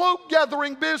in the cloak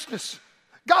gathering business.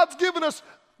 God's given us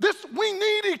this. We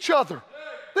need each other.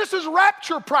 This is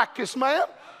rapture practice, man.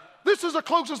 This is the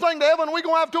closest thing to heaven we're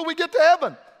going to have till we get to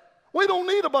heaven. We don't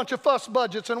need a bunch of fuss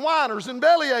budgets and whiners and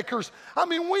bellyachers. I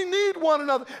mean, we need one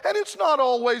another. And it's not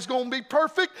always going to be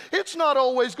perfect. It's not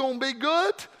always going to be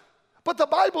good. But the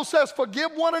Bible says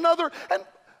forgive one another and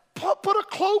put a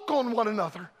cloak on one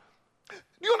another. Do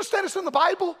you understand it's in the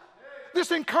Bible?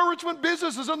 This encouragement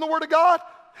business is in the Word of God.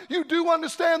 You do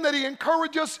understand that He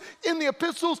encourages us in the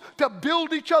epistles to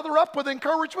build each other up with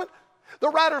encouragement? The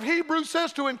writer of Hebrews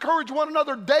says to encourage one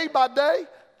another day by day.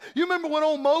 You remember when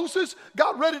old Moses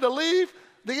got ready to leave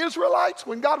the Israelites,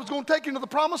 when God was going to take him to the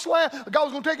promised land? God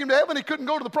was going to take him to heaven. He couldn't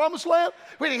go to the promised land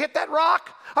when he hit that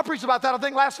rock. I preached about that, I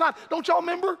think, last night. Don't y'all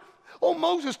remember? Old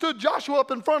Moses stood Joshua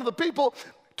up in front of the people.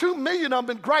 2 million of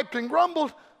them had griped and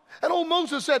grumbled. And old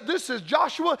Moses said, this is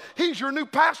Joshua. He's your new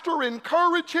pastor.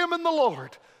 Encourage him in the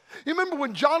Lord. You remember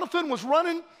when Jonathan was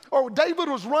running, or David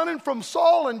was running from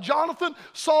Saul, and Jonathan,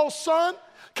 Saul's son,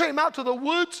 came out to the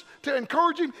woods to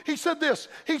encourage him? He said this.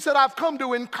 He said, I've come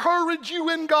to encourage you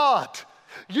in God.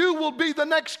 You will be the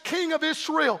next king of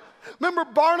Israel. Remember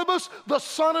Barnabas, the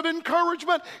son of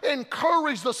encouragement,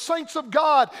 encouraged the saints of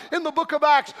God in the book of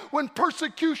Acts when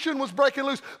persecution was breaking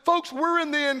loose. Folks, we're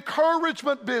in the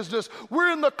encouragement business.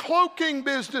 We're in the cloaking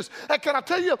business. And can I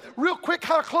tell you real quick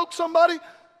how to cloak somebody?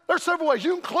 There's several ways.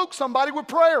 You can cloak somebody with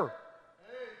prayer.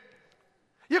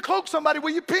 You cloak somebody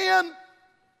with your pen.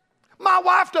 My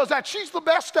wife does that. She's the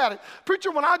best at it.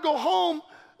 Preacher, when I go home,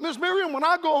 Miss Miriam, when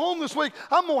I go home this week,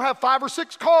 I'm going to have 5 or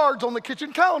 6 cards on the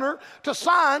kitchen counter to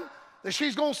sign that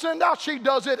she's going to send out. She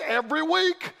does it every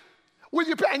week.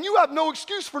 And you have no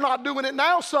excuse for not doing it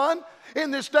now, son, in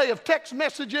this day of text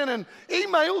messaging and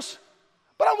emails.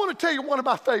 But I want to tell you one of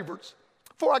my favorites.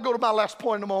 Before I go to my last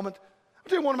point in a moment, I'll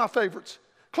tell you one of my favorites.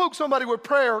 Cloak somebody with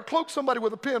prayer, cloak somebody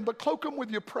with a pen, but cloak them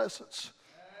with your presence.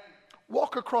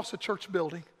 Walk across a church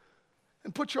building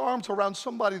and put your arms around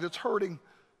somebody that's hurting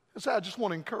and say, I just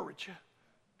want to encourage you.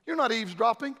 You're not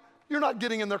eavesdropping. You're not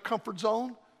getting in their comfort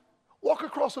zone. Walk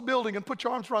across a building and put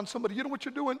your arms around somebody. You know what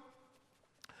you're doing?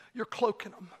 You're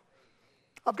cloaking them.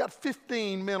 I've got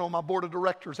 15 men on my board of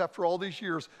directors after all these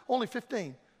years, only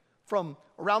 15, from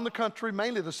around the country,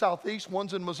 mainly the Southeast.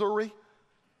 One's in Missouri,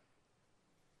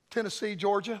 Tennessee,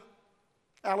 Georgia,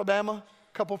 Alabama,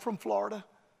 a couple from Florida.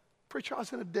 Preacher, I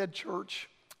was in a dead church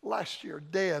last year,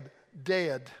 dead.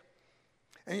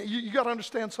 And you got to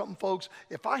understand something, folks.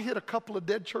 If I hit a couple of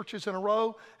dead churches in a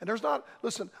row, and there's not,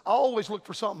 listen, I always look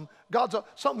for something.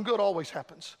 Something good always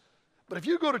happens. But if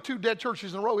you go to 2 dead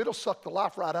churches in a row, it'll suck the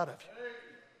life right out of you.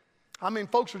 I mean,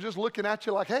 folks are just looking at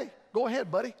you like, hey, go ahead,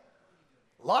 buddy.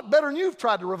 A lot better than you've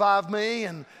tried to revive me.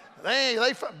 And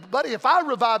buddy, if I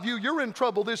revive you, you're in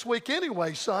trouble this week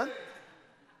anyway, son.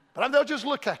 But they'll just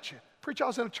look at you. Preacher, I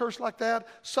was in a church like that,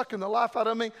 sucking the life out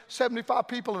of me. 75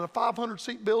 people in a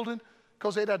 500-seat building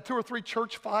because they'd had 2 or 3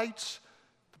 church fights.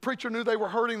 The preacher knew they were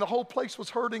hurting. The whole place was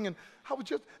hurting. And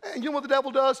you know what the devil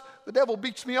does? The devil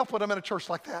beats me up when I'm in a church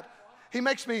like that. He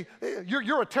makes me,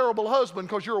 you're a terrible husband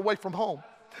because you're away from home.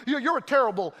 You're a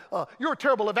terrible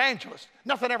evangelist.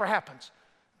 Nothing ever happens.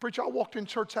 Preacher, I walked in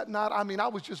church that night. I mean, I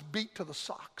was just beat to the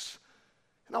socks.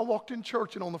 And I walked in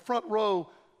church, and on the front row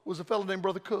was a fellow named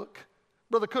Brother Cook.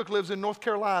 Brother Cook lives in North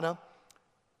Carolina,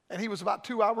 and he was about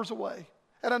 2 hours away.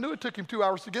 And I knew it took him 2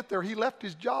 hours to get there. He left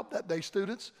his job that day,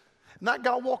 students. And that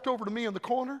guy walked over to me in the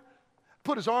corner,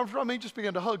 put his arms around me, just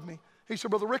began to hug me. He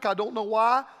said, Brother Rick, I don't know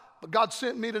why, but God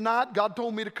sent me tonight. God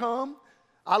told me to come.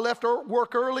 I left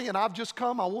work early, and I've just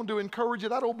come. I wanted to encourage you.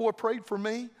 That old boy prayed for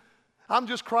me. I'm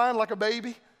just crying like a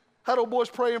baby. That old boy's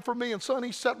praying for me, and son,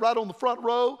 he sat right on the front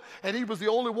row, and he was the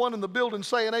only one in the building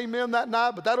saying amen that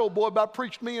night, but that old boy about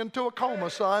preached me into a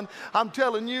coma, son. I'm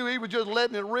telling you, he was just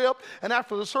letting it rip, and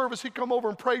after the service, he come over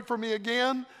and prayed for me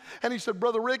again, and he said,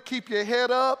 Brother Rick, keep your head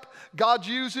up. God's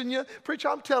using you. Preacher,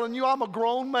 I'm telling you, I'm a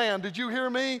grown man. Did you hear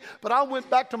me? But I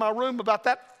went back to my room about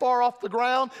that far off the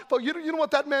ground. But you know what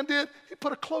that man did? He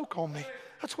put a cloak on me.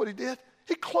 That's what he did.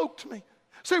 He cloaked me.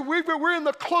 See, we're in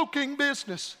the cloaking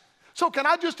business. So can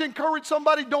I just encourage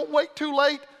somebody, don't wait too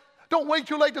late. Don't wait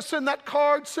too late to send that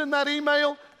card, send that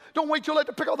email. Don't wait too late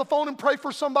to pick up the phone and pray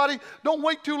for somebody. Don't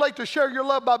wait too late to share your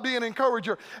love by being an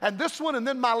encourager. And this one, and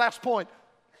then my last point.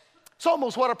 It's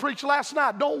almost what I preached last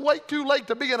night. Don't wait too late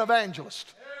to be an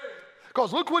evangelist.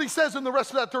 Because look what he says in the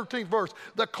rest of that 13th verse.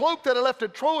 The cloak that I left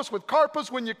at Troas with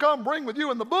Carpus, when you come, bring with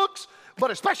you in the books,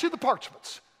 but especially the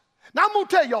parchments. Now I'm going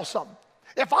to tell y'all something.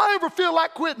 If I ever feel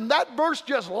like quitting, that verse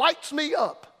just lights me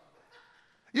up.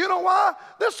 You know why?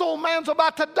 This old man's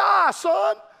about to die,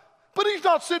 son. But he's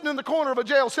not sitting in the corner of a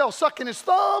jail cell sucking his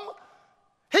thumb.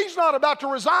 He's not about to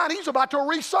resign. He's about to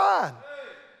resign.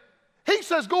 He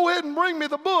says, go ahead and bring me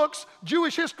the books,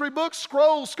 Jewish history books,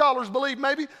 scrolls, scholars believe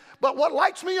maybe. But what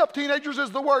lights me up, teenagers,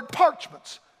 is the word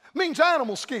parchments. It means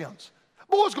animal skins.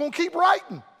 Boy's going to keep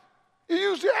writing. You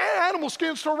use the animal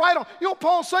skins to write on. You know what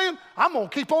Paul's saying? I'm going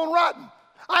to keep on writing.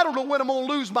 I don't know when I'm going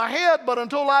to lose my head, but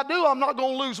until I do, I'm not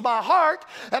going to lose my heart.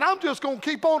 And I'm just going to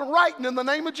keep on writing in the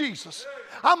name of Jesus.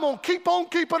 I'm going to keep on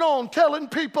keeping on telling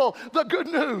people the good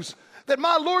news that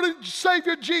my Lord and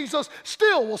Savior Jesus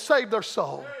still will save their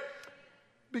soul.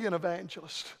 Be an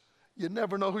evangelist. You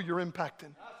never know who you're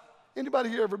impacting. Anybody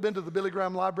here ever been to the Billy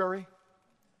Graham Library?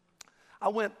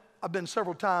 I've been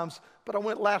several times, but I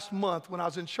went last month when I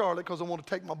was in Charlotte because I want to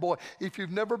take my boy. If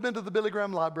you've never been to the Billy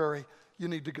Graham Library, you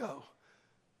need to go.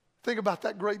 Think about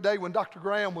that great day when Dr.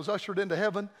 Graham was ushered into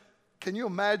heaven. Can you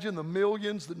imagine the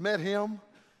millions that met him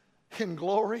in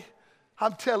glory?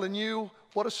 I'm telling you,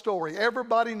 what a story.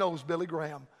 Everybody knows Billy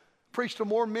Graham. Preached to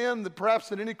more men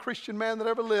than any Christian man that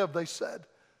ever lived, they said.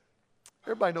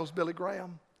 Everybody knows Billy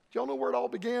Graham. Do y'all know where it all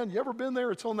began? You ever been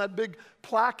there? It's on that big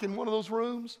plaque in one of those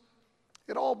rooms.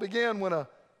 It all began when a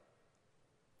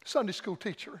Sunday school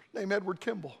teacher named Edward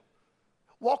Kimball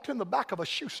walked in the back of a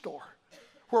shoe store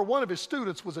where one of his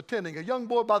students was attending, a young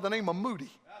boy by the name of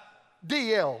Moody,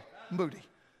 D.L. Moody.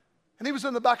 And he was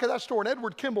in the back of that store, and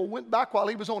Edward Kimball went back while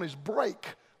he was on his break,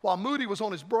 while Moody was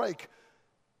on his break.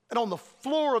 And on the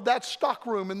floor of that stock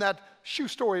room in that shoe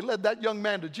store, he led that young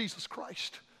man to Jesus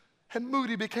Christ. And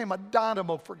Moody became a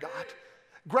dynamo for God.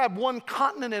 Grabbed one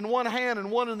continent in one hand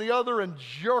and one in the other and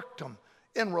jerked them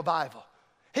in revival.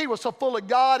 He was so full of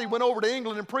God, he went over to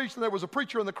England and preached, and there was a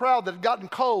preacher in the crowd that had gotten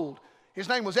cold. His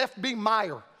name was F.B.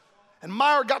 Meyer. And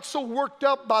Meyer got so worked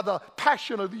up by the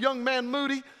passion of the young man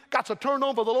Moody, got so turned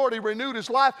on for the Lord, he renewed his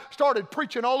life, started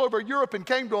preaching all over Europe and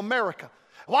came to America.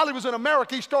 While he was in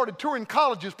America, he started touring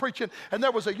colleges preaching, and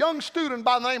there was a young student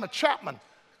by the name of Chapman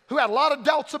who had a lot of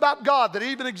doubts about God that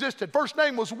he even existed. First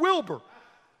name was Wilbur.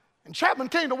 And Chapman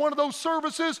came to one of those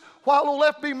services while old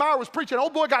F.B. Meyer was preaching.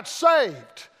 Old boy got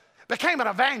saved, became an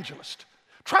evangelist,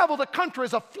 traveled the country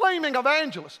as a flaming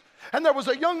evangelist. And there was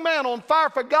a young man on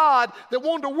fire for God that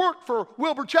wanted to work for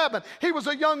Wilbur Chapman. He was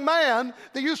a young man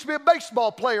that used to be a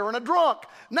baseball player and a drunk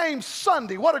named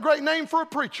Sunday. What a great name for a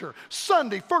preacher.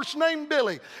 Sunday, first name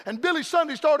Billy. And Billy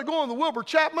Sunday started going to Wilbur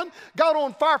Chapman, got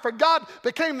on fire for God,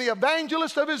 became the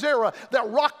evangelist of his era that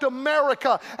rocked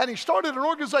America. And he started an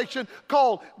organization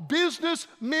called Business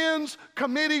Men's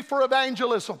Committee for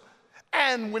Evangelism.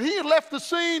 And when he had left the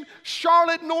scene,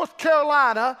 Charlotte, North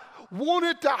Carolina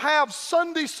wanted to have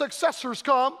Sunday successors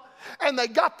come, and they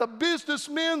got the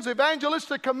Businessmen's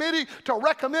Evangelistic Committee to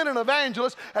recommend an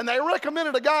evangelist, and they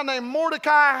recommended a guy named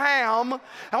Mordecai Ham.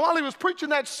 And while he was preaching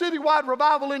that citywide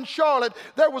revival in Charlotte,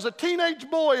 there was a teenage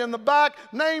boy in the back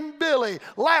named Billy,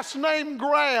 last name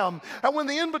Graham. And when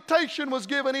the invitation was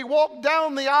given, he walked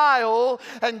down the aisle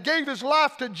and gave his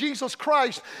life to Jesus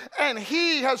Christ. And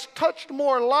he has touched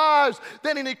more lives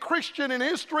than any Christian in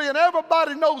history. And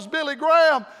everybody knows Billy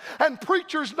Graham, and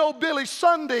preachers know Billy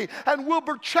Sunday and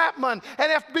Wilbur Chapman and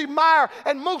F.B. Meyer,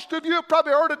 and most of you have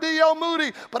probably heard of D.L.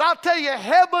 Moody, but I'll tell you,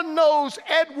 heaven knows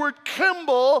Edward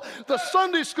Kimball, the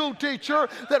Sunday school teacher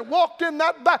that walked in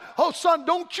that back. Oh, son,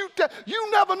 don't you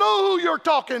you never know who you're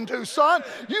talking to, son.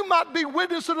 You might be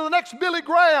witnessing to the next Billy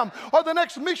Graham or the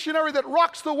next missionary that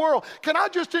rocks the world. Can I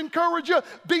just encourage you?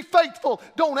 Be faithful.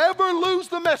 Don't ever lose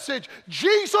the message.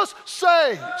 Jesus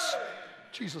saves.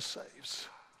 Jesus saves.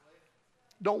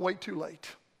 Don't wait too late.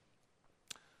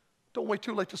 Don't wait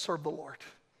too late to serve the Lord.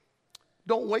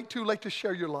 Don't wait too late to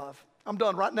share your love. I'm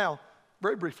done right now,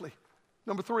 very briefly.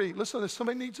 Number 3, listen to this.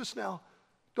 Somebody needs this now.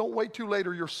 Don't wait too late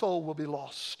or your soul will be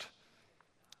lost.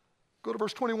 Go to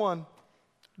verse 21.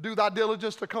 Do thy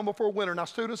diligence to come before winter. Now,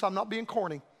 students, I'm not being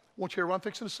corny. I want you to hear what I'm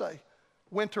fixing to say.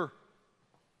 Winter.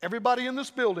 Everybody in this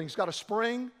building's got a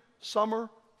spring, summer,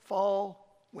 fall,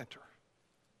 winter.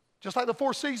 Just like the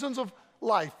 4 seasons of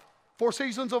life, 4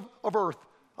 seasons of earth.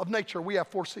 Of nature, we have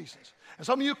 4 seasons. And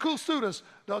some of you cool students,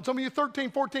 some of you 13,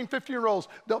 14, 15-year-olds,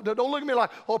 don't look at me like,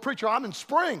 oh, preacher, I'm in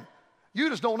spring. You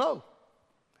just don't know.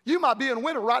 You might be in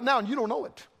winter right now and you don't know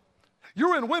it.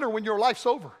 You're in winter when your life's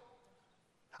over.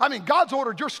 I mean, God's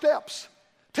ordered your steps.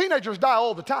 Teenagers die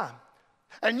all the time.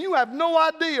 And you have no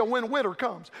idea when winter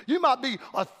comes. You might be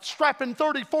a strapping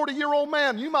 30, 40-year-old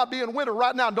man. You might be in winter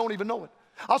right now and don't even know it.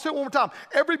 I'll say it one more time.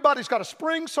 Everybody's got a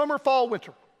spring, summer, fall,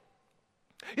 winter.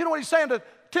 You know what he's saying to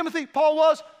Timothy? Paul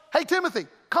was, hey, Timothy,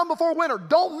 come before winter.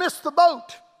 Don't miss the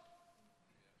boat.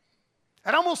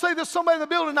 And I'm going to say this to somebody in the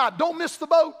building tonight. Don't miss the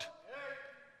boat.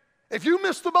 If you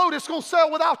miss the boat, it's going to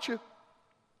sail without you.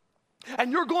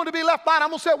 And you're going to be left behind. I'm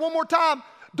going to say it one more time.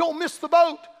 Don't miss the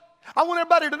boat. I want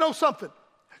everybody to know something.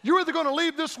 You're either going to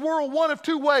leave this world one of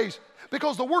two ways,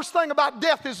 because the worst thing about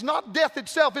death is not death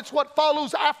itself, it's what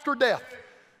follows after death.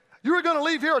 You're going to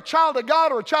leave here a child of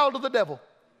God or a child of the devil.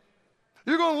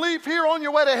 You're going to leave here on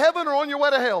your way to heaven or on your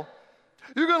way to hell.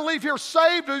 You're going to leave here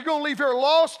saved or you're going to leave here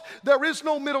lost. There is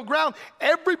no middle ground.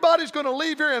 Everybody's going to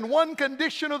leave here in one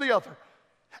condition or the other.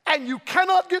 And you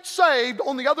cannot get saved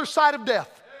on the other side of death.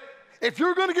 If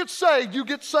you're going to get saved, you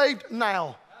get saved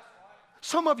now.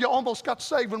 Some of you almost got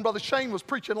saved when Brother Shane was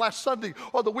preaching last Sunday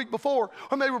or the week before,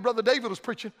 or maybe when Brother David was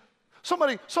preaching.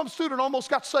 Some student almost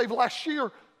got saved last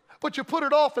year, but you put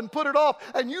it off,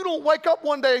 and you don't wake up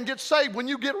one day and get saved when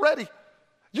you get ready.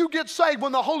 You get saved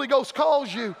when the Holy Ghost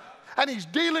calls you, and He's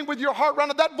dealing with your heart right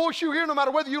now. That voice you hear, no matter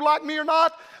whether you like me or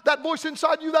not, that voice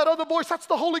inside you, that other voice, that's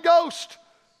the Holy Ghost.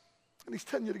 And He's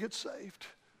telling you to get saved.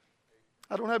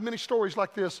 I don't have many stories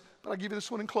like this, but I'll give you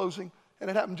this one in closing. And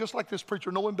it happened just like this,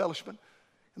 preacher, no embellishment.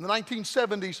 In the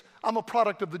 1970s, I'm a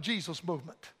product of the Jesus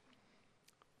movement.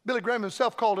 Billy Graham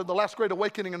himself called it the last great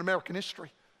awakening in American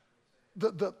history.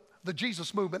 The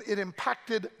Jesus movement, it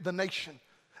impacted the nation.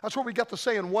 That's where we got the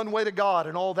saying, one way to God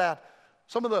and all that.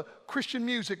 Some of the Christian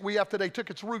music we have today took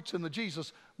its roots in the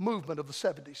Jesus movement of the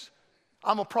 70s.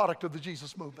 I'm a product of the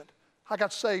Jesus movement. I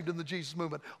got saved in the Jesus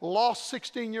movement. Lost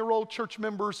 16-year-old church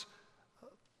members,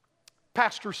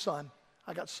 pastor's son.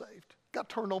 I got saved. Got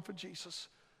turned on for Jesus.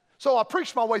 So I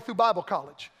preached my way through Bible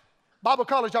college. Bible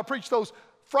college, I preached those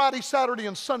Friday, Saturday,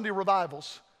 and Sunday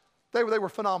revivals. They were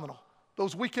phenomenal.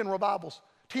 Those weekend revivals.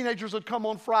 Teenagers would come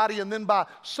on Friday, and then by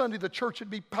Sunday the church would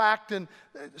be packed, and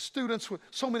students,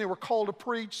 so many were called to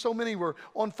preach, so many were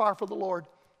on fire for the Lord.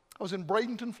 I was in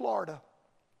Bradenton, Florida.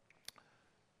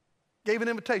 Gave an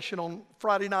invitation on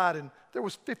Friday night, and there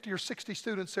was 50 or 60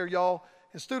 students there, y'all.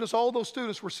 And students, all those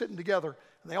students were sitting together,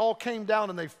 and they all came down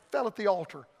and they fell at the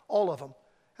altar, all of them.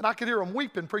 And I could hear them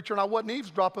weeping, preacher, and I wasn't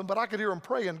eavesdropping, but I could hear them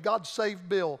praying, God save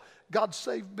Bill, God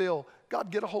save Bill, God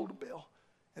get a hold of Bill.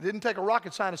 It didn't take a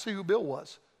rocket scientist to see who Bill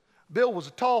was. Bill was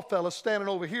a tall fella standing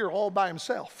over here all by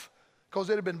himself because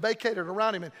it had been vacated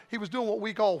around him, and he was doing what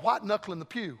we call white knuckling the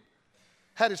pew.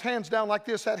 Had his hands down like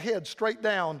this, had head straight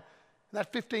down, and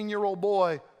that 15-year-old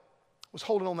boy was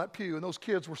holding on that pew, and those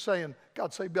kids were saying,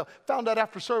 God save Bill. Found out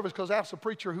after service because I asked the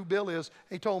preacher who Bill is.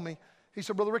 He told me, he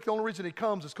said, Brother Rick, the only reason he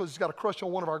comes is because he's got a crush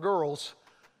on one of our girls.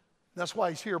 That's why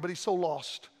he's here, but he's so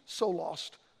lost, so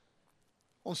lost.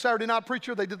 On Saturday night,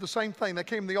 preacher, they did the same thing. They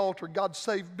came to the altar, God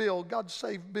save Bill, God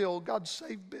save Bill, God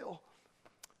save Bill.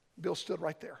 Bill stood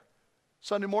right there.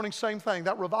 Sunday morning, same thing.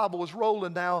 That revival was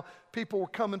rolling now. People were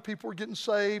coming, people were getting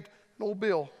saved. And old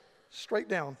Bill, straight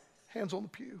down, hands on the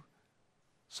pew.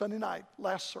 Sunday night,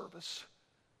 last service.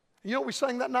 And you know what we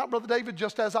sang that night, Brother David?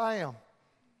 Just As I Am.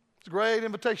 It's a great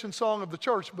invitation song of the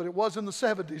church, but it was in the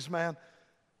 70s, man.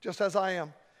 Just As I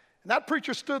Am. And that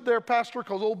preacher stood there, pastor,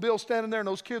 because old Bill's standing there, and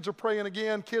those kids are praying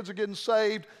again. Kids are getting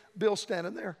saved. Bill's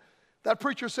standing there. That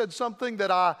preacher said something that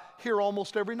I hear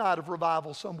almost every night of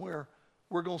revival somewhere.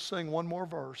 We're going to sing one more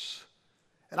verse.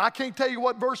 And I can't tell you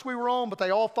what verse we were on, but they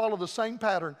all follow the same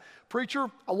pattern. Preacher,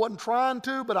 I wasn't trying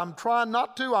to, but I'm trying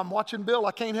not to. I'm watching Bill.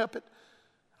 I can't help it.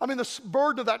 I mean, the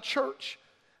burden of that church.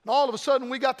 And all of a sudden,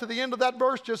 we got to the end of that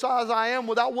verse, just as I am,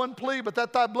 without one plea, but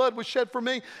that thy blood was shed for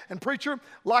me. And preacher,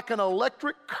 like an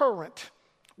electric current,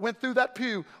 went through that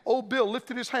pew. Old Bill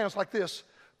lifted his hands like this,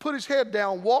 put his head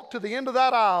down, walked to the end of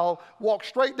that aisle, walked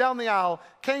straight down the aisle,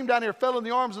 came down here, fell in the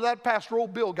arms of that pastor.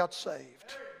 Old Bill got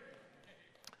saved.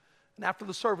 And after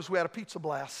the service, we had a pizza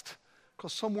blast,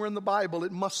 because somewhere in the Bible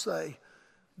it must say,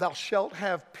 thou shalt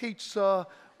have pizza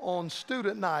on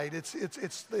student night.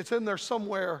 It's in there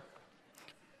somewhere.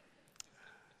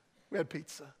 We had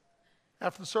pizza.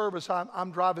 After the service,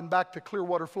 I'm driving back to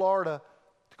Clearwater, Florida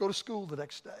to go to school the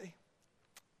next day.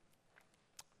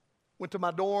 Went to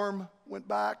my dorm, went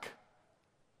back,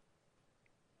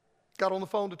 got on the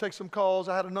phone to take some calls.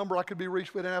 I had a number I could be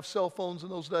reached. We didn't have cell phones in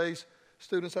those days.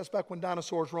 Students, that's back when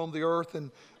dinosaurs roamed the earth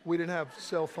and we didn't have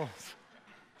cell phones.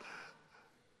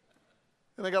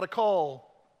 And I got a call.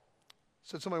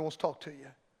 Said, somebody wants to talk to you.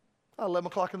 11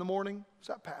 o'clock in the morning, it was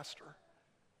that pastor.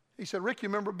 He said, Rick, you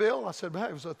remember Bill? I said, hey,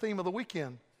 it was a theme of the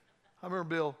weekend. I remember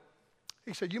Bill.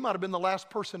 He said, you might have been the last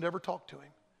person to ever talk to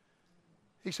him.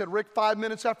 He said, Rick, 5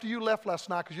 minutes after you left last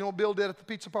night, because you know what Bill did at the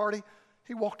pizza party?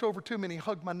 He walked over to me and he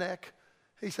hugged my neck.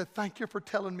 He said, thank you for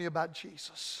telling me about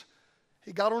Jesus.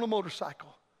 He got on a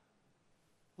motorcycle,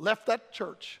 left that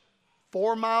church.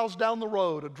 4 miles down the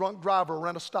road, a drunk driver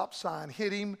ran a stop sign,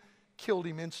 hit him, killed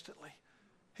him instantly.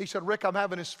 He said, Rick, I'm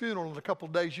having his funeral in a couple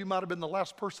of days. You might have been the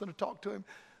last person to talk to him.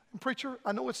 And preacher,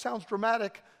 I know it sounds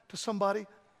dramatic to somebody,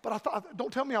 but I thought,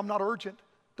 don't tell me I'm not urgent.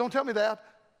 Don't tell me that.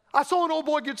 I saw an old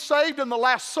boy get saved in the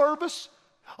last service,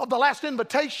 of the last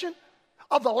invitation,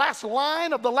 of the last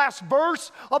line, of the last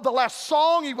verse, of the last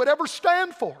song he would ever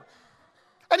stand for.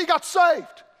 And he got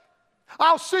saved.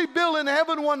 I'll see Bill in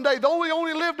heaven one day. Though he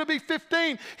only lived to be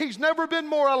 15, he's never been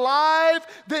more alive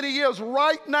than he is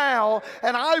right now.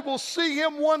 And I will see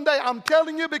him one day. I'm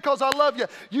telling you because I love you.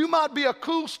 You might be a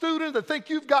cool student that think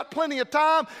you've got plenty of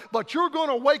time, but you're going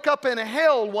to wake up in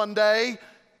hell one day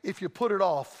if you put it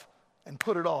off and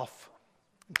put it off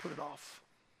and put it off.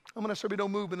 I'm going to ask everybody no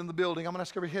movement in the building. I'm going to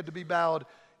ask every head to be bowed,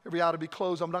 every eye to be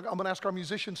closed. I'm going to ask our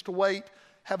musicians to wait.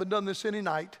 Haven't done this any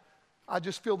night. I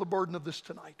just feel the burden of this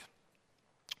tonight.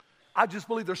 I just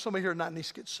believe there's somebody here tonight that needs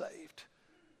to get saved.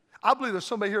 I believe there's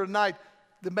somebody here tonight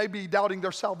that may be doubting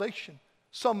their salvation.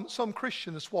 Some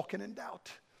Christian that's walking in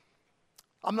doubt.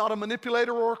 I'm not a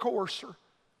manipulator or a coercer,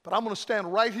 but I'm going to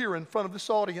stand right here in front of this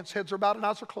audience, heads are bowed and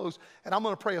eyes are closed, and I'm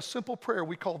going to pray a simple prayer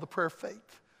we call the prayer of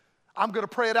faith. I'm going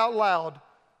to pray it out loud.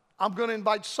 I'm going to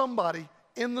invite somebody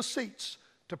in the seats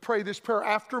to pray this prayer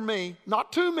after me,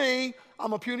 not to me.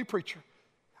 I'm a puny preacher.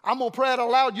 I'm going to pray it out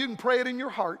loud. You can pray it in your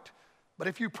heart. But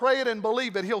if you pray it and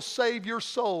believe it, he'll save your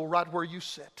soul right where you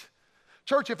sit.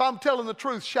 Church, if I'm telling the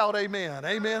truth, shout amen.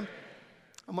 Amen.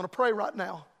 I'm going to pray right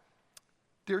now.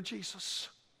 Dear Jesus,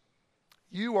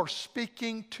 you are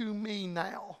speaking to me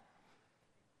now.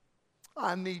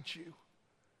 I need you.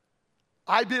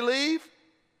 I believe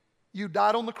you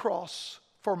died on the cross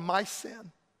for my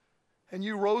sin, and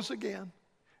you rose again.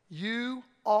 You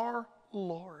are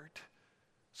Lord.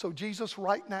 So Jesus,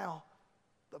 right now,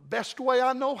 the best way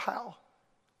I know how,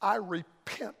 I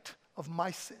repent of my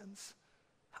sins.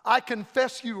 I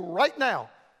confess you right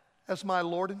now as my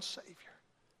Lord and Savior.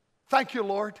 Thank you,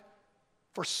 Lord,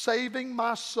 for saving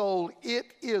my soul. It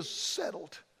is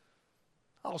settled.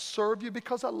 I'll serve you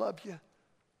because I love you.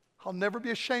 I'll never be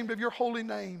ashamed of your holy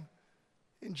name.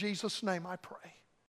 In Jesus' name I pray.